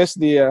 Again, we missed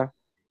the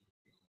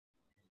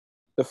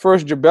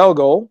first Jebelle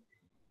goal.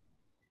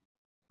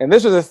 And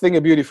this was a thing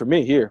of beauty for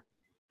me here.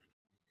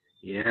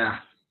 Yeah.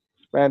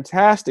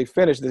 Fantastic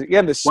finish.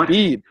 Again, the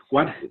speed.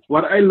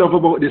 What I love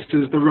about this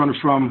is the run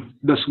from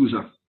De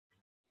Souza.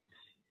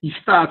 He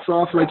starts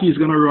off like he's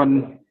going to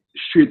run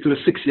straight to the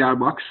 6-yard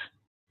box.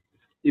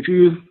 If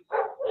you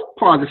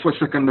pause it for a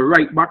second, the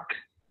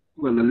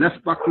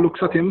left back looks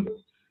at him,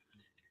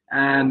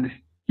 and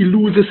he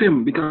loses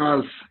him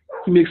because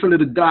he makes a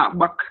little dart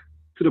back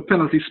to the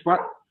penalty spot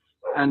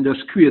and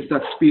just creates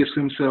that space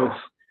for himself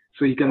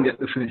so he can get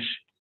the finish.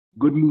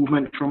 Good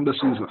movement from De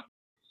Souza.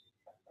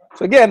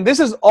 So again, this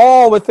is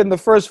all within the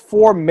first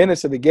 4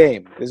 minutes of the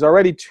game. There's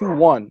already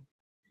 2-1.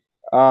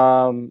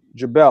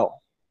 Jebelle.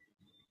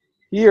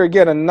 Here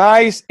again, a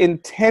nice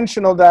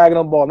intentional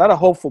diagonal ball, not a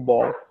hopeful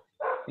ball.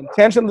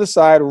 Intentional to the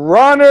side.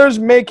 Runners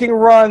making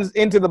runs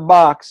into the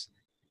box.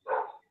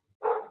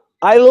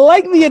 I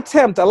like the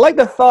attempt. I like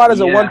the thought as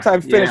a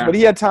one-time finish, but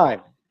he had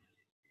time.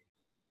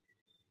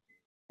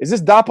 Is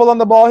this Doppel on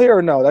the ball here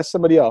or no? That's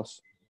somebody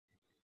else.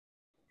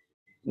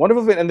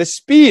 Wonderful fit. And the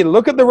speed,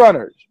 look at the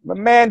runners. The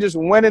man just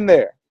went in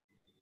there.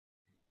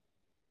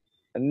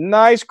 A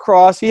nice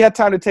cross. He had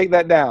time to take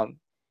that down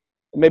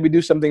and maybe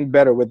do something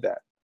better with that.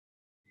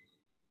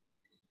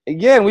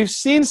 Again, we've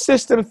seen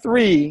System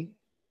 3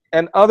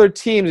 and other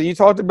teams. You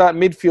talked about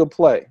midfield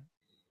play.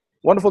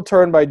 Wonderful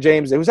turn by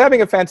James, who's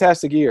having a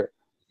fantastic year.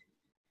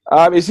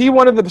 Is he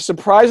one of the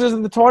surprises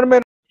of the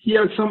tournament? He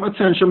had some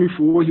attention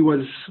before. He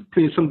was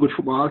playing some good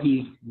football.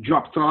 He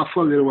dropped off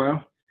for a little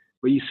while,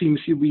 but he seems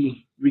to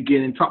be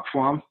regaining top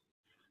form.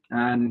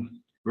 And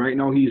right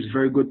now he's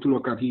very good to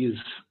look at. He is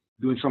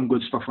doing some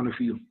good stuff on the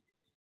field.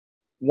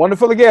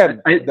 Wonderful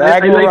again. I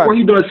like what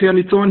he does here on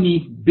its own. He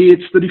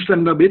baits the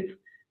defender a bit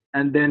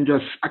and then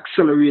just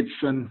accelerates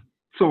and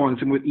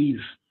taunts him with ease.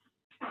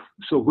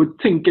 So good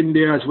thinking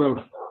there as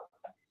well.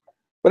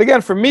 But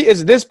again, for me,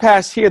 it's this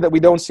pass here that we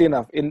don't see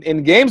enough.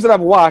 In games that I've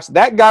watched,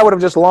 that guy would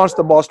have just launched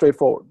the ball straight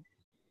forward.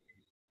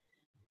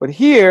 But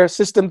here,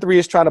 System 3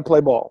 is trying to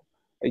play ball.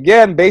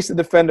 Again, base the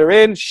defender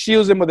in,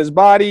 shields him with his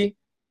body.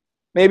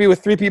 Maybe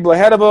with 3 people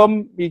ahead of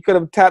him, he could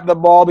have tapped the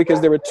ball because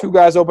there were 2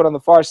 guys open on the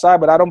far side,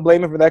 but I don't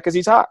blame him for that because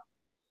he's hot.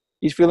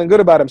 He's feeling good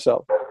about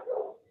himself.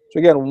 So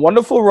again,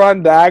 wonderful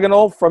run,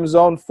 diagonal from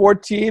zone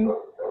 14,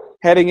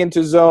 heading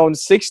into zone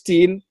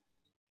 16,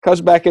 comes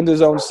back into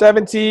zone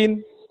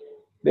 17.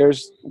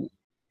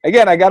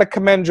 Again, I got to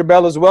commend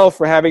Jebelle as well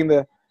for having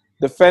the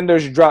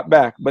defenders drop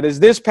back. But it's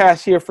this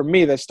pass here for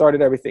me that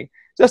started everything.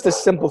 Just a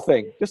simple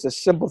thing. Just a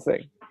simple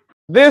thing.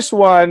 This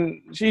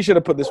one, she should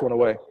have put this one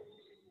away.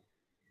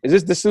 Is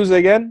this D'Souza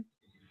again?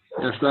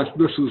 Yes, that's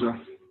D'Souza.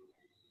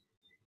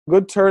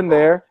 Good turn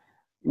there.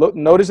 Look,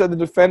 notice that the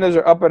defenders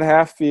are up at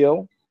half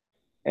field,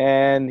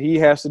 and he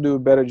has to do a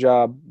better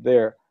job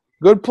there.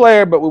 Good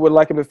player, but we would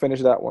like him to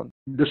finish that one.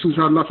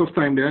 D'Souza had lots of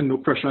time there, no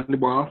pressure on the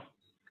ball.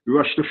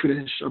 Rushed to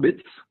finish a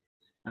bit,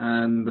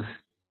 and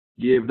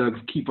gave the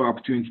keeper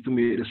opportunity to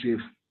make the save.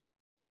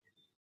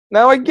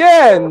 Now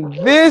again,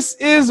 this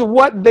is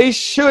what they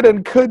should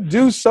and could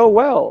do so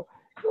well.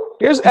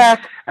 Here's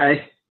Ack.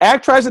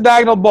 Ack tries the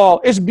diagonal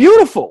ball. It's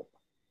beautiful.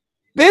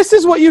 This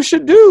is what you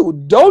should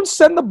do. Don't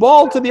send the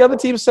ball to the other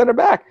team's center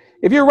back.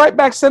 If you're right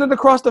back, send it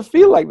across the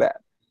field like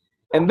that.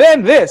 And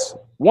then this,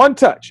 one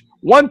touch.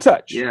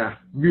 Yeah,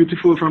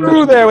 beautiful from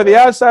through there with the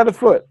outside of the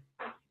foot.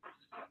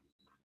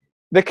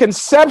 The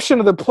conception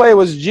of the play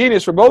was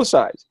genius for both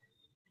sides.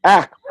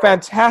 Ack,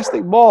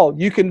 fantastic ball.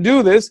 You can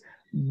do this.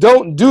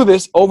 Don't do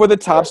this over the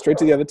top straight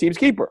to the other team's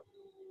keeper.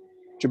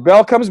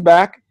 Jebelle comes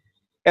back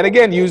and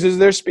again uses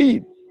their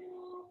speed.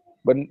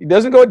 But he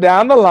doesn't go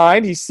down the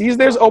line. He sees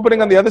there's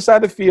opening on the other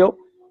side of the field,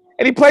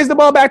 and he plays the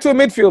ball back to a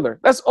midfielder.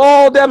 That's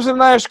all Debson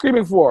and I are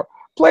screaming for.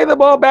 Play the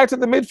ball back to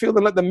the midfield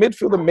and let the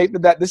midfielder make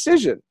that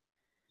decision.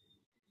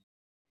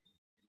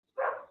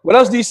 What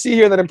else do you see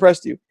here that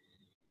impressed you?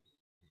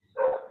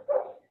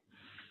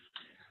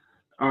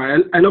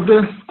 I love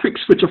the quick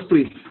switch of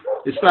play.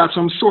 It starts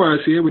from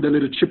Suarez here with a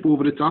little chip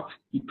over the top.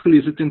 He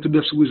plays it into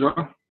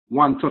D'Souza.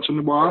 One touch on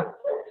the ball.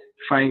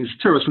 Finds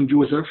Terrace and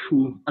Joseph,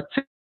 who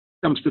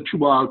attempts to throw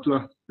ball to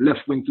a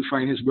left wing to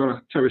find his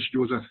brother, Terrace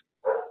Joseph.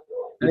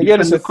 And again,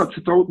 the defender cuts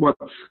it out, but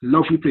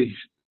lovely play.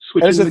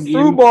 Switching it's a the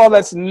through game, ball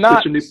that's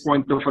not switching the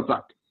point of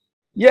attack.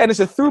 Yeah, and it's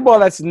a through ball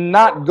that's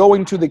not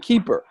going to the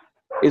keeper.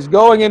 It's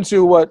going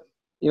into what,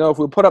 if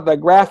we put up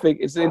that graphic,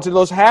 it's into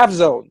those half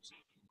zones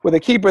where the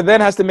keeper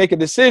then has to make a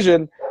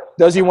decision.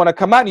 Does he want to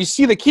come out? And you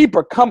see the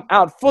keeper come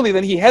out fully,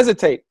 then he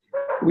hesitates.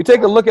 We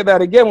take a look at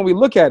that again when we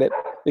look at it.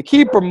 The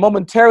keeper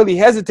momentarily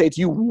hesitates.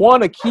 You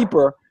want a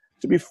keeper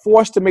to be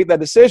forced to make that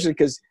decision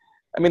because,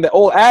 the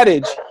old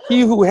adage,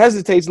 he who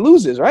hesitates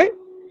loses, right?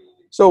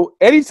 So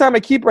anytime a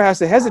keeper has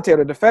to hesitate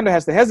or a defender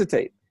has to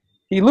hesitate,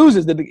 he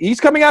loses. He's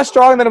coming out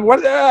strong, and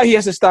then he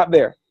has to stop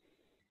there.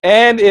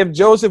 And if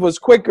Joseph was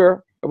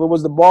quicker, if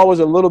the ball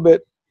was a little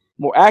bit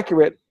more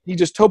accurate, he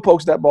just toe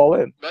pokes that ball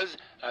in.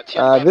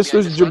 This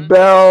was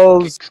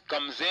Jebelle's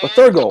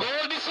third goal.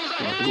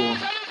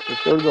 The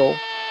third goal.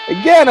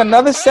 Again,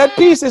 another set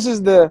piece. This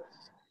is the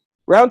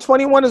round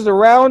 21 is the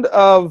round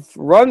of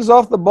runs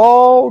off the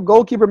ball,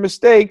 goalkeeper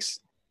mistakes,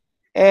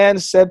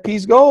 and set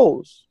piece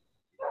goals.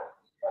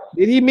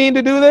 Did he mean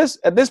to do this?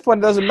 At this point,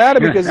 it doesn't matter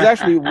because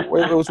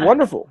it was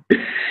wonderful.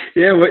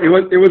 Yeah,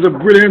 it was a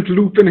brilliant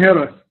looping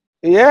header.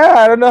 Yeah,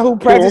 I don't know who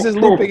practices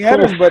looping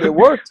headers, but it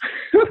worked.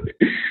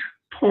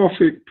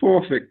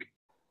 Perfect.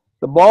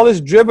 The ball is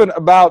driven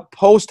about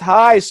post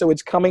high, so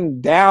it's coming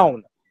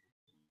down.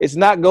 It's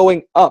not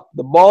going up.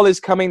 The ball is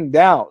coming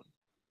down.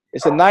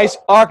 It's a nice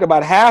arc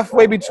about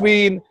halfway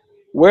between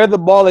where the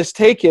ball is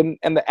taken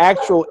and the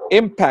actual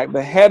impact,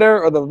 the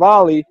header or the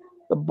volley.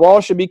 The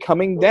ball should be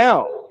coming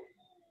down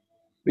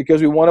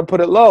because we want to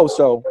put it low.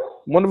 So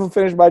wonderful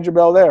finish by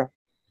Jebelle there.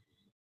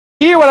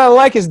 Here, what I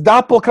like is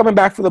Doppel coming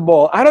back for the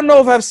ball. I don't know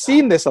if I've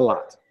seen this a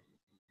lot.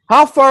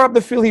 How far up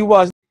the field he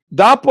was.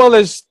 Doppel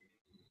is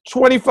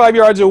 25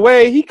 yards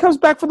away. He comes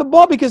back for the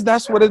ball because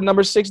that's what a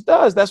number 6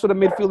 does. That's what a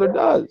midfielder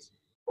does.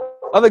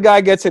 Other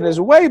guy gets in his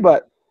way,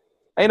 but,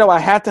 I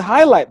had to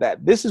highlight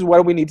that. This is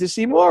what we need to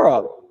see more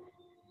of.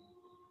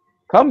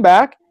 Come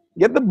back,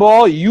 get the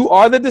ball. You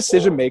are the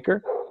decision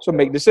maker, so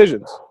make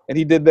decisions. And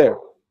he did there.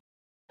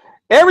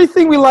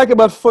 Everything we like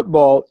about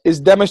football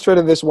is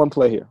demonstrated in this one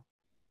play here.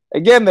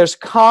 Again, there's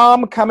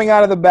calm coming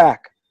out of the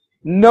back.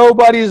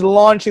 Nobody's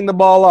launching the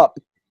ball up.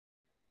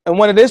 And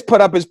when it is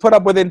put up, it's put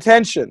up with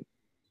intention.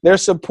 They're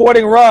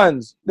supporting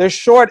runs. They're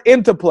short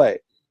interplay.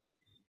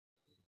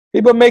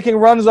 People making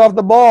runs off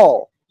the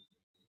ball.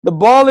 The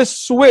ball is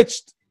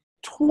switched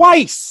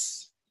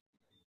twice.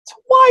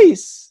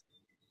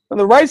 From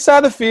the right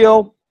side of the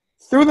field,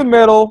 through the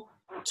middle,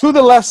 to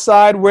the left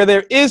side where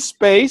there is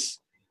space,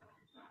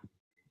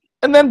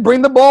 and then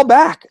bring the ball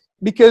back.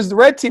 because the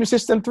red team,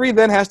 System 3,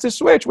 then has to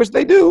switch, which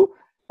they do.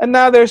 And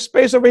now there's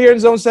space over here in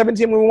zone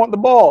 17 when we want the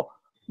ball.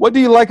 What do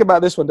you like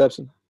about this one,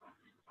 Debson?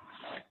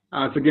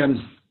 It's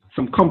again,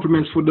 some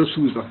compliments for De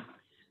Souza.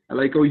 I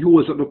like how he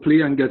holds up the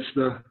play and gets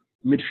the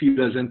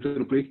midfielders into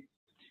the play.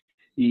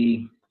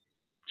 He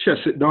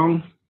chests it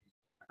down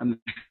and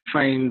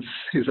finds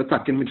his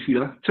attacking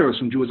midfielder, Terrence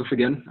Joseph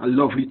again. A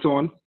lovely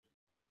turn.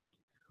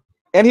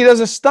 And he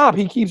doesn't stop.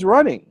 He keeps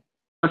running.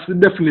 That's the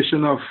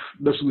definition of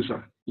De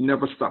Souza. He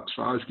never stops.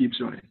 So always keeps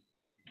running.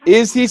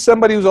 Is he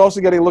somebody who's also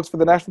getting looks for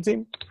the national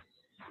team?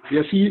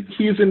 Yes, he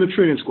is in the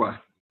training squad.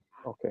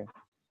 Okay.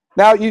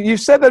 Now, you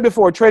said that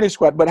before, training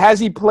squad, but has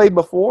he played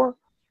before?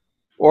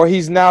 Or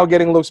he's now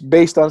getting looks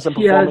based on some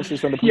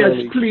performances from the Premier League?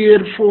 He has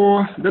played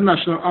for the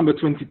national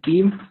under-20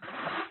 team.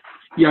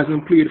 He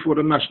hasn't played for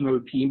the national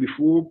team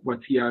before, but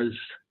he has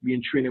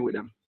been training with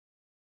them.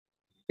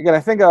 Again, I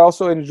think I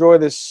also enjoy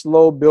this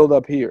slow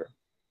build-up here.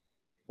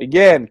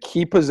 Again,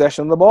 keep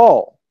possession of the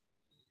ball.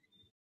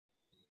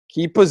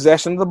 Keep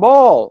possession of the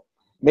ball.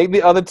 Make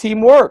the other team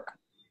work.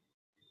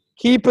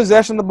 Keep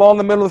possession of the ball in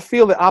the middle of the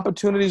field. The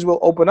opportunities will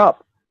open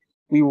up.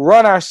 We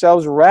run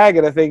ourselves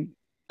ragged. I think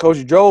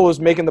Coach Joel was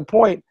making the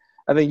point.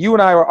 I think you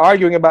and I were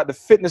arguing about the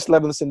fitness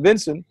level of St.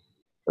 Vincent,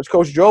 which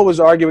Coach Joel was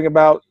arguing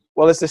about,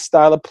 well, it's a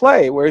style of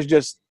play where it's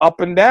just up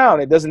and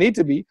down. It doesn't need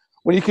to be.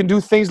 When you can do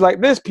things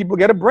like this, people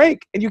get a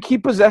break, and you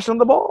keep possession of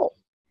the ball.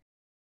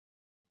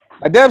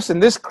 Debson,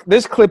 this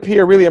clip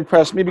here really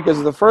impressed me because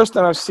it's the first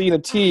time I've seen a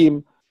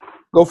team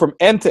go from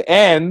end to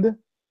end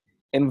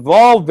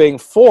involving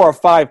 4 or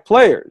 5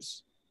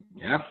 players.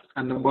 Yeah.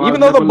 And the ball, even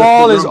though the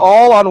ball is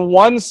all on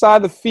one side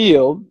of the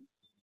field,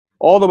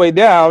 all the way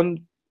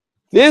down,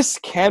 this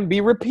can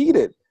be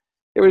repeated.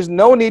 There is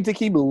no need to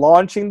keep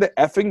launching the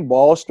effing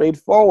ball straight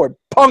forward,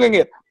 ponging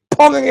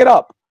it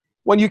up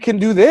when you can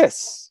do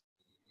this.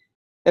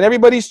 And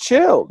everybody's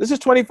chill. This is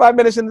 25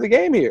 minutes into the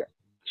game here.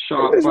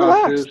 Short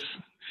passes,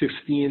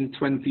 15,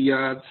 20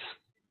 yards,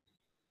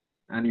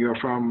 and you're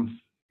from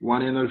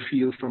one end of the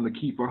field from the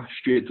keeper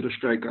straight to the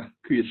striker.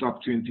 Creates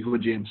opportunity for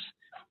James.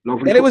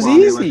 Lovely. And it was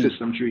easy.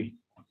 System 3.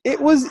 It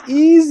was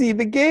easy.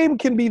 The game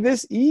can be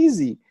this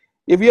easy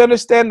if you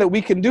understand that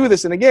we can do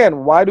this. And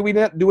again, why do we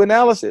not do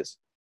analysis?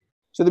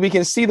 So that we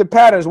can see the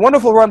patterns.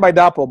 Wonderful run by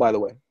Dapple, by the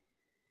way.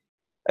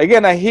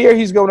 Again, I hear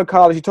he's going to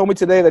college. He told me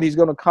today that he's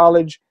going to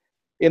college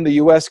in the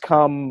U.S.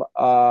 come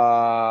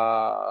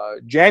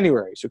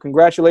January. So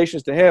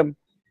congratulations to him.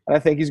 And I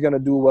think he's going to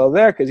do well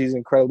there because he's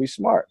incredibly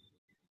smart.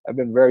 I've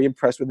been very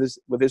impressed with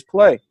his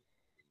play.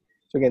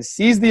 So again,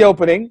 sees the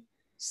opening,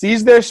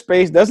 sees their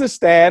space, doesn't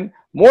stand,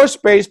 more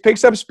space,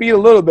 picks up speed a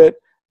little bit,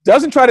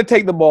 doesn't try to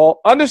take the ball,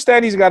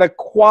 understand he's got a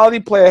quality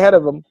play ahead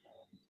of him,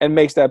 and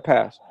makes that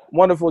pass.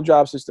 Wonderful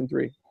job, System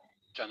 3.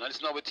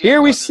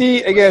 Here we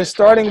see, again,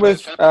 starting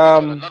with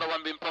Sion,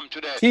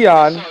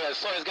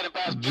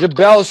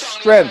 Jebelle's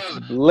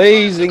strength,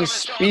 blazing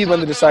speed when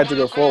they decide to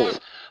go forward.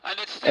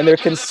 And they're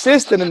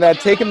consistent in that,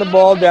 taking the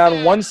ball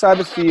down one side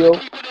of the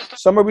field,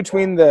 somewhere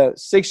between the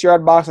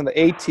 6-yard box and the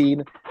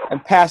 18,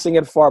 and passing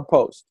it far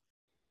post.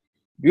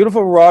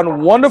 Beautiful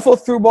run, wonderful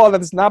through ball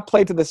that is not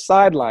played to the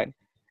sideline.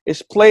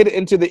 It's played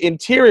into the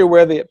interior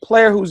where the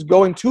player who's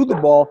going to the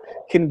ball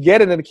can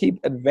get it and keep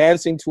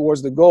advancing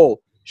towards the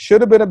goal.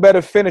 Should have been a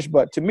better finish,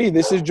 but to me,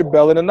 this is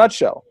Jebelle in a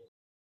nutshell.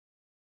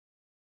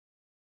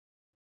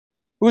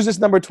 Who's this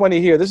number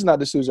 20 here? This is not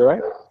De Souza,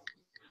 right?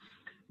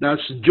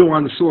 That's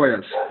Joan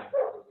Sawyers.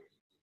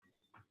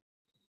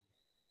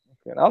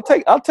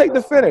 Okay, I'll take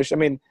the finish. I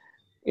mean,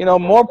 you know,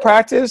 more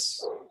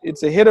practice.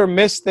 It's a hit or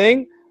miss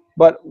thing.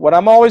 But what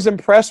I'm always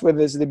impressed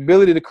with is the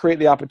ability to create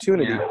the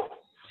opportunity. Yeah.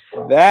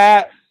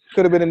 That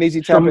could have been an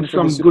easy tap in.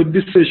 Some good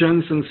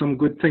decisions and some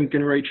good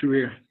thinking right through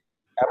here.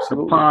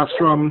 Absolutely. The pass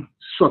from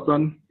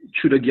Sutton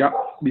through the gap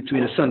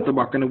between the centre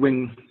back and the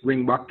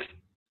wing back.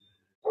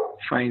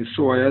 Finds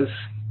Sawyers,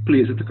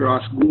 plays it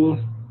across goal.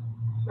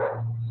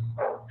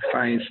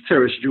 Finds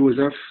Terrence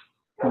Joseph,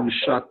 whose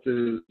shot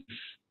is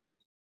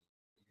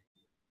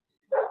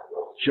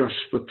just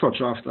a touch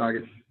off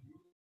target.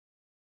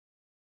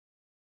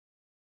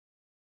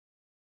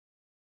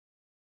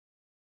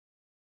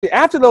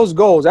 After those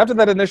goals, after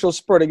that initial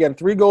spurt, again,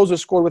 3 goals were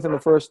scored within the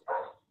first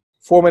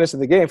 4 minutes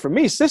of the game. For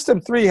me, System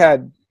 3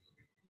 had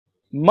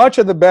much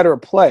of the better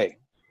play.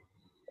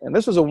 And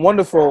this was a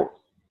wonderful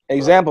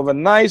example of a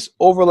nice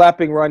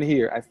overlapping run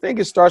here. I think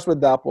it starts with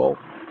Dapple,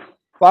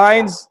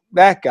 finds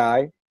that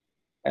guy,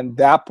 and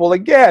Dapple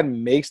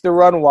again makes the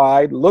run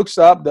wide, looks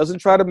up, doesn't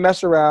try to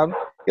mess around,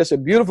 gets a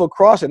beautiful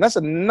cross, and that's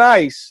a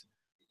nice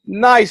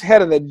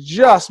header that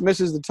just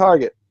misses the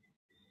target.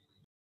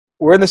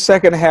 We're in the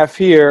second half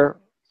here.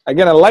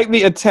 Again, I like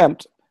the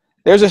attempt.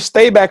 There's a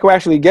stay back who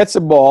actually gets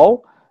a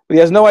ball, but he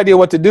has no idea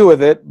what to do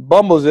with it,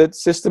 bumbles it.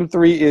 System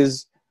 3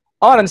 is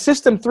on, and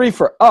System 3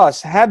 for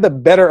us had the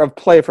better of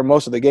play for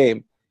most of the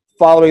game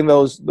following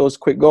those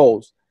quick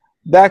goals.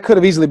 That could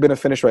have easily been a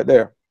finish right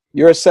there.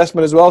 Your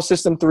assessment as well,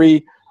 System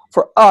 3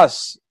 for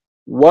us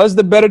was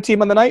the better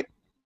team on the night?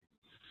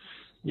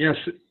 Yes,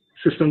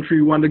 System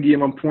 3 won the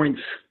game on points.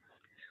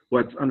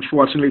 But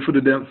unfortunately for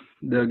the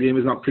game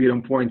is not played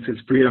on points,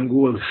 it's played on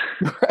goals.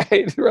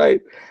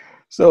 Right.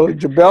 So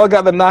Jebelle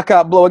got the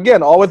knockout blow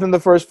again, all within the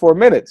first 4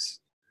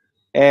 minutes,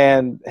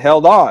 and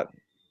held on.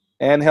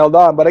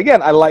 But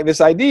again, I like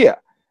this idea.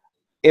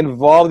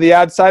 Involve the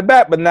outside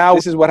back. But now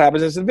this is what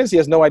happens in St. Vincent. He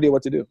has no idea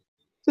what to do.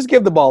 Just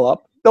give the ball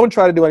up. Don't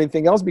try to do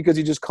anything else because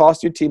you just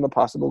cost your team a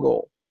possible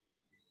goal.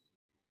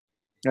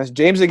 That's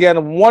James again.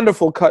 A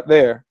wonderful cut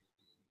there.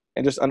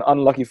 And just an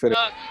unlucky finish.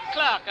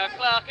 Clark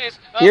is,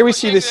 here we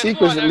see the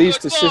sequence that leads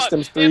to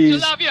System's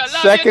 3's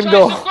second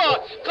goal.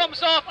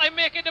 Comes off, I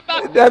make it the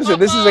back. Debson,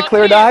 this is a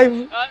clear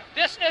dive.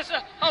 This is,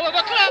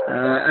 however,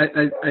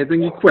 Clark. I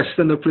think he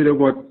questioned the play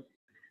about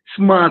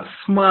smart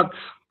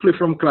play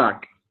from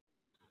Clark.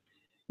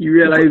 He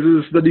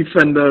realizes the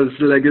defender's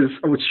leg is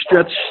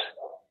outstretched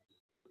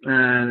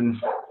and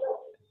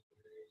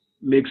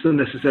makes the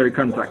necessary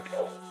contact.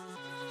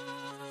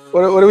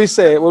 What do we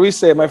say? What do we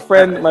say? My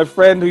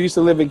friend who used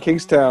to live in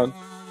Kingstown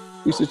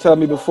used to tell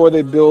me before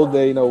they build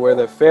where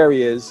the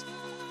ferry is,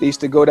 they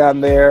used to go down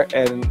there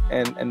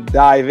and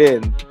dive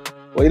in.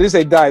 Well, he didn't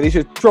say dive. They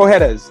should throw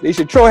headers. They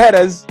should throw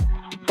headers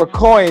for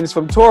coins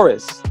from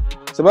tourists.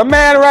 So my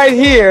man right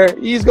here,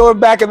 he's going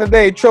back in the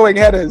day throwing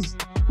headers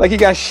like he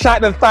got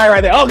shot in the thigh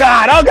right there. Oh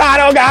God! Oh God!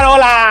 Oh God! Oh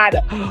Lord!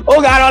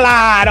 Oh God! Oh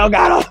Lord! Oh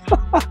God!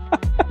 Oh.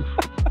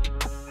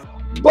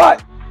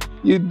 But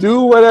you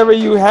do whatever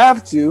you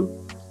have to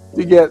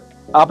get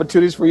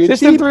opportunities for you.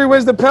 System 3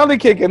 wins the penalty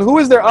kick, and who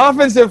is their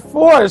offensive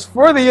force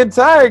for the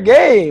entire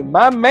game?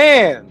 My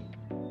man,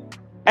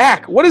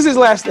 Ack. What is his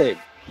last name?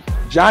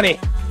 Johnny.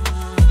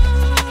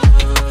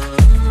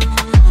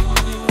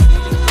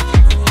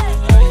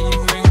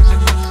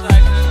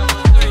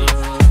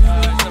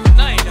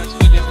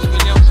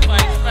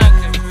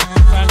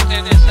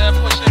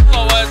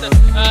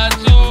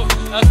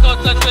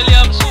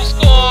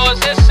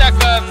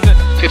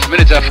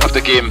 Of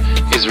the game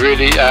is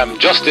really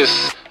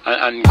justice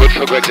and good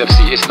for Greg's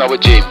FC. It's now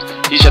with James.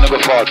 He's trying to go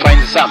forward,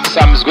 finds Sam.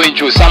 Sam is going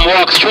through. Sam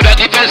walks through that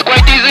defense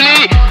quite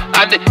easily,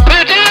 and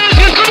penalty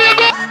is going to be a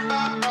goal.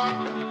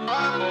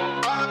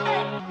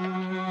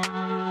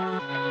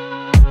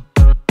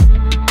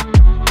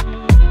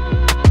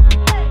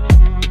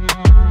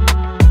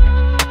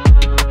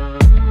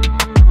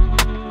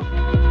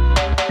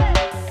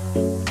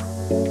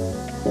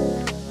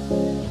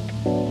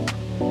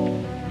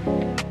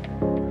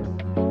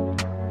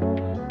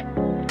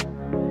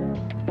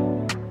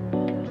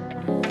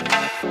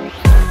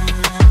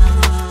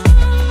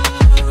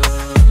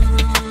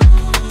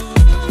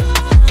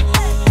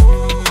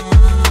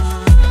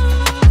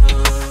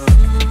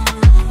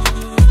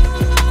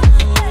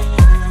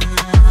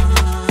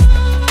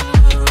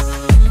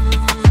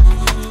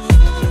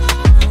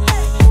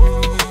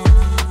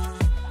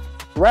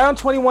 Round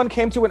 21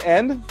 came to an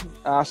end.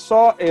 I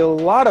saw a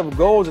lot of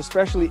goals,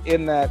 especially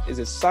in that, is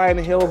it Sion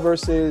Hill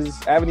versus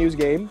Avenues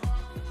game.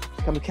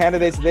 Some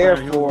candidates there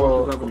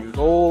for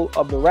goal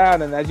of the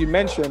round. And as you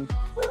mentioned,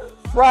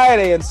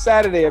 Friday and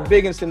Saturday are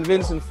big in St.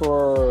 Vincent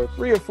for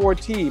 3 or 4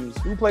 teams.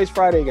 Who plays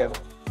Friday again?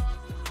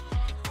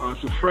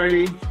 So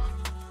Friday,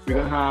 we're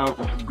going to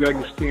have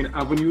Greg's playing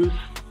Avenues.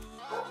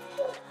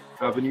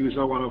 Avenues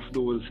are one of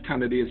those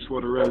candidates for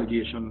the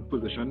relegation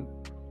position.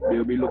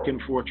 They'll be looking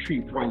for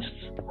 3 points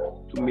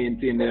to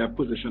maintain their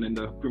position in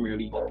the Premier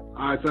League. All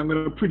right, so I'm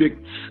going to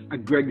predict a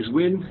Greg's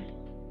win.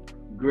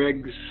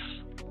 Greg's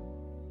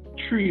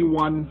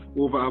 3-1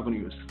 over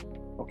Avenues.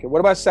 Okay, what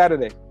about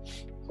Saturday?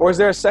 Or is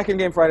there a second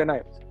game Friday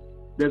night?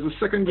 There's a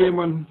second game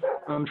on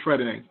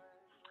Friday night.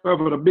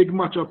 However, the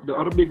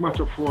other big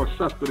matchup for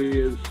Saturday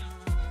is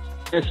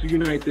SV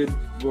United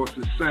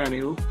versus Sion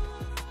Hill.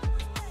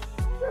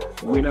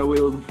 Winner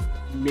will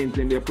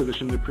maintain their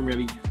position in the Premier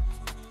League.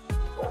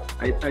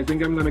 I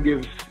think I'm going to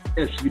give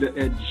SV the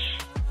edge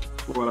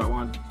for that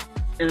one.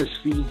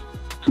 SV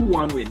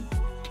 2-1 win.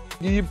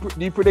 Do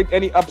you predict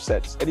any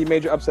upsets, any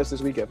major upsets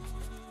this weekend?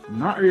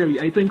 Not really.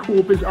 I think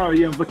Hope is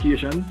already on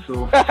vacation,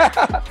 so.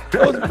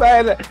 Those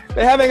fans,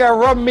 they're having a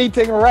rum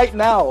meeting right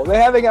now.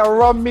 I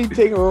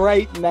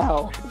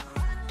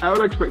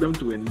would expect them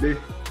to win. They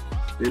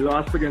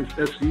lost against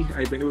SV.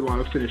 I think they would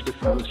want to finish the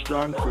season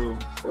strong, so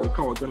they'll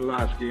come out in the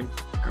last game.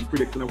 I'm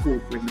predicting a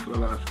Hope win for the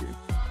last game.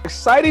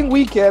 Exciting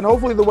weekend.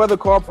 Hopefully the weather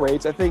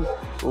cooperates. I think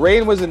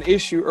rain was an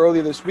issue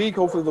earlier this week.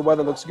 Hopefully the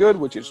weather looks good,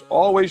 which it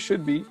always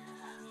should be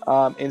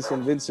in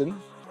St. Vincent.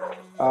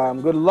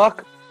 Good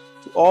luck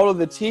to all of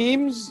the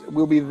teams.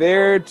 We'll be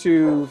there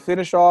to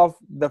finish off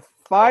the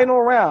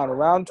final round,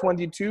 round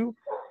 22,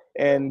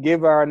 and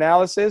give our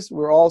analysis.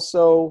 We're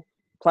also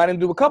planning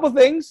to do a couple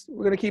things.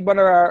 We're going to keep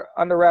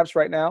under wraps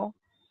right now.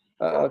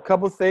 A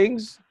couple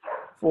things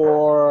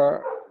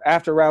for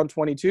after round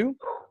 22.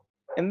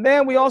 And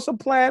then we also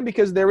plan,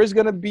 because there is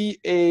going to be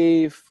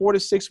a 4 to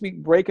 6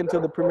 week break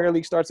until the Premier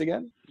League starts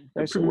again.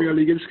 The Premier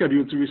League is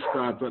scheduled to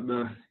restart at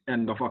the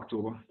end of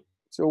October.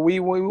 So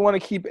we want to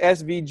keep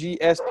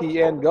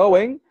SVGSPN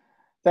going.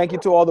 Thank you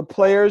to all the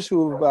players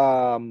who've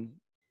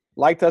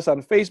liked us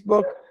on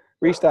Facebook,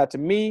 reached out to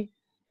me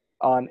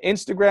on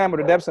Instagram, or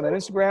to Debson on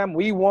Instagram.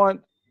 We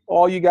want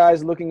all you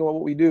guys looking at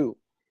what we do.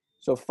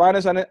 So find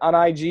us on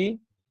IG,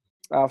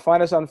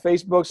 find us on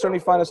Facebook, certainly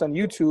find us on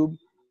YouTube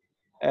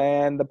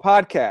and the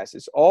podcast.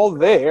 It's all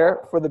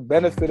there for the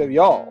benefit of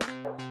y'all.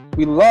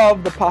 We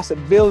love the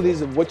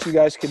possibilities of what you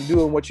guys can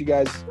do and what you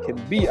guys can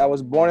be. I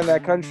was born in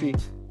that country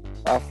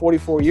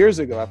 44 years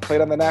ago. I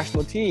played on the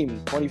national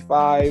team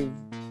 25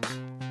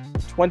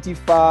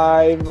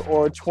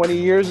 or 20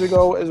 years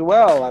ago as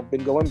well. I've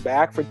been going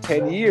back for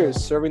 10 years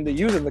serving the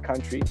youth in the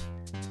country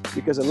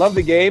because I love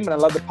the game and I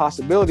love the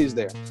possibilities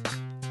there.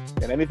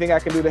 And anything I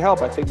can do to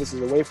help, I think this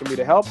is a way for me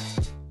to help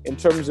in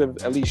terms of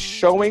at least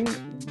showing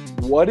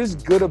what is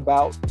good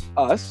about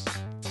us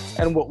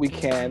and what we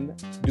can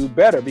do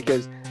better,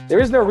 because there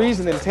is no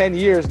reason in 10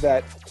 years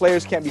that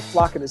players can't be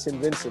flocking to St.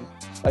 Vincent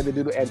like they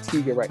do to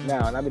Antigua right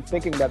now. And I've been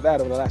thinking about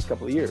that over the last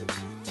couple of years.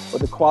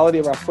 But the quality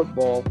of our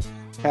football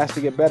has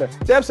to get better.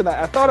 Debson,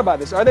 I thought about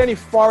this. Are there any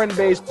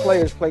foreign-based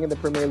players playing in the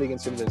Premier League in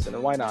St. Vincent,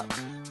 and why not?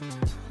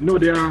 No,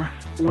 there are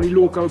only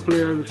local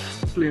players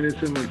playing in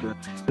St. Vincent.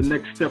 The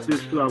next step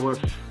is to have us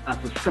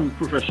at a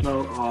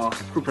semi-professional or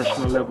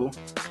professional level.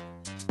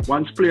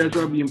 Once players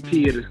are being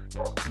paid,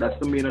 that's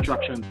the main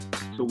attraction.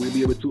 So we'll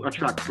be able to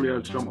attract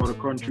players from other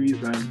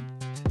countries, and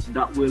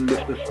that will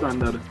lift the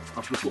standard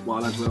of the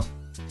football as well.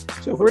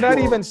 So if we're not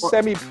even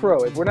semi-pro,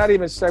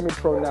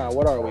 now,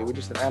 what are we? We're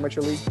just an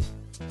amateur league?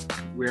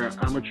 We're an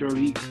amateur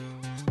league.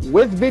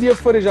 With video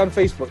footage on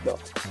Facebook, though.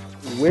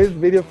 With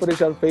video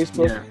footage on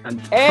Facebook. Yeah,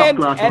 and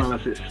top-class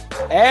analysis.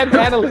 And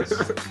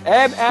analysts.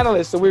 And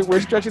analysts. So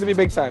we're stretching to be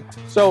big time.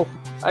 So,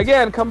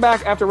 again, come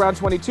back after round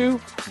 22.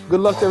 Good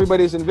luck to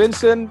everybody in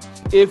Vincent.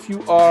 If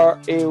you are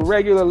a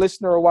regular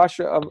listener or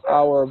watcher of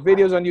our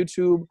videos on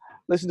YouTube,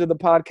 listen to the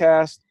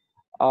podcast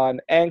on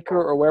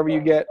Anchor or wherever you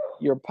get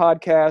your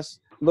podcasts.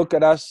 Look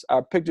at us,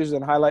 our pictures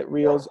and highlight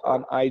reels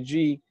on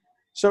IG.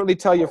 Certainly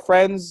tell your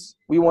friends.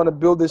 We want to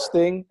build this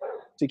thing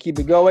to keep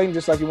it going,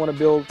 just like we want to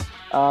build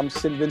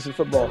St. Vincent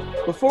football.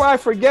 Before I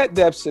forget,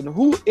 Debson,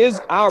 who is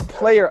our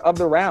player of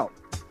the round?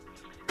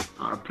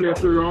 Our player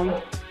of the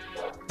round,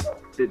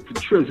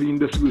 it's Sion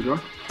Hill.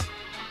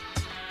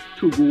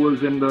 2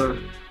 goals in the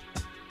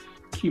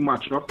key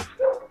matchup.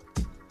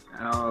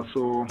 And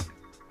also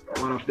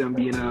one of them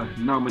being a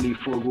nominee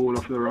for goal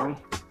of the round.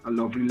 A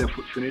lovely left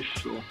foot finish.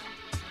 So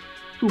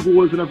 2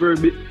 goals in a very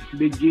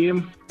big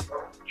game.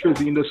 Sion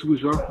Hill,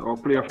 our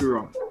player of the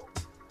round.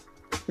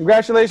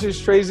 Congratulations,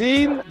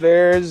 Trezine.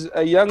 There's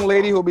a young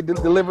lady who will be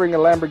delivering a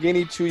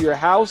Lamborghini to your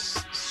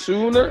house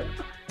sooner.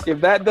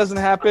 If that doesn't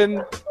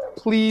happen,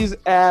 please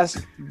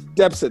ask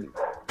Debson.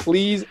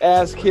 Please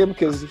ask him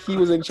because he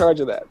was in charge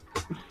of that.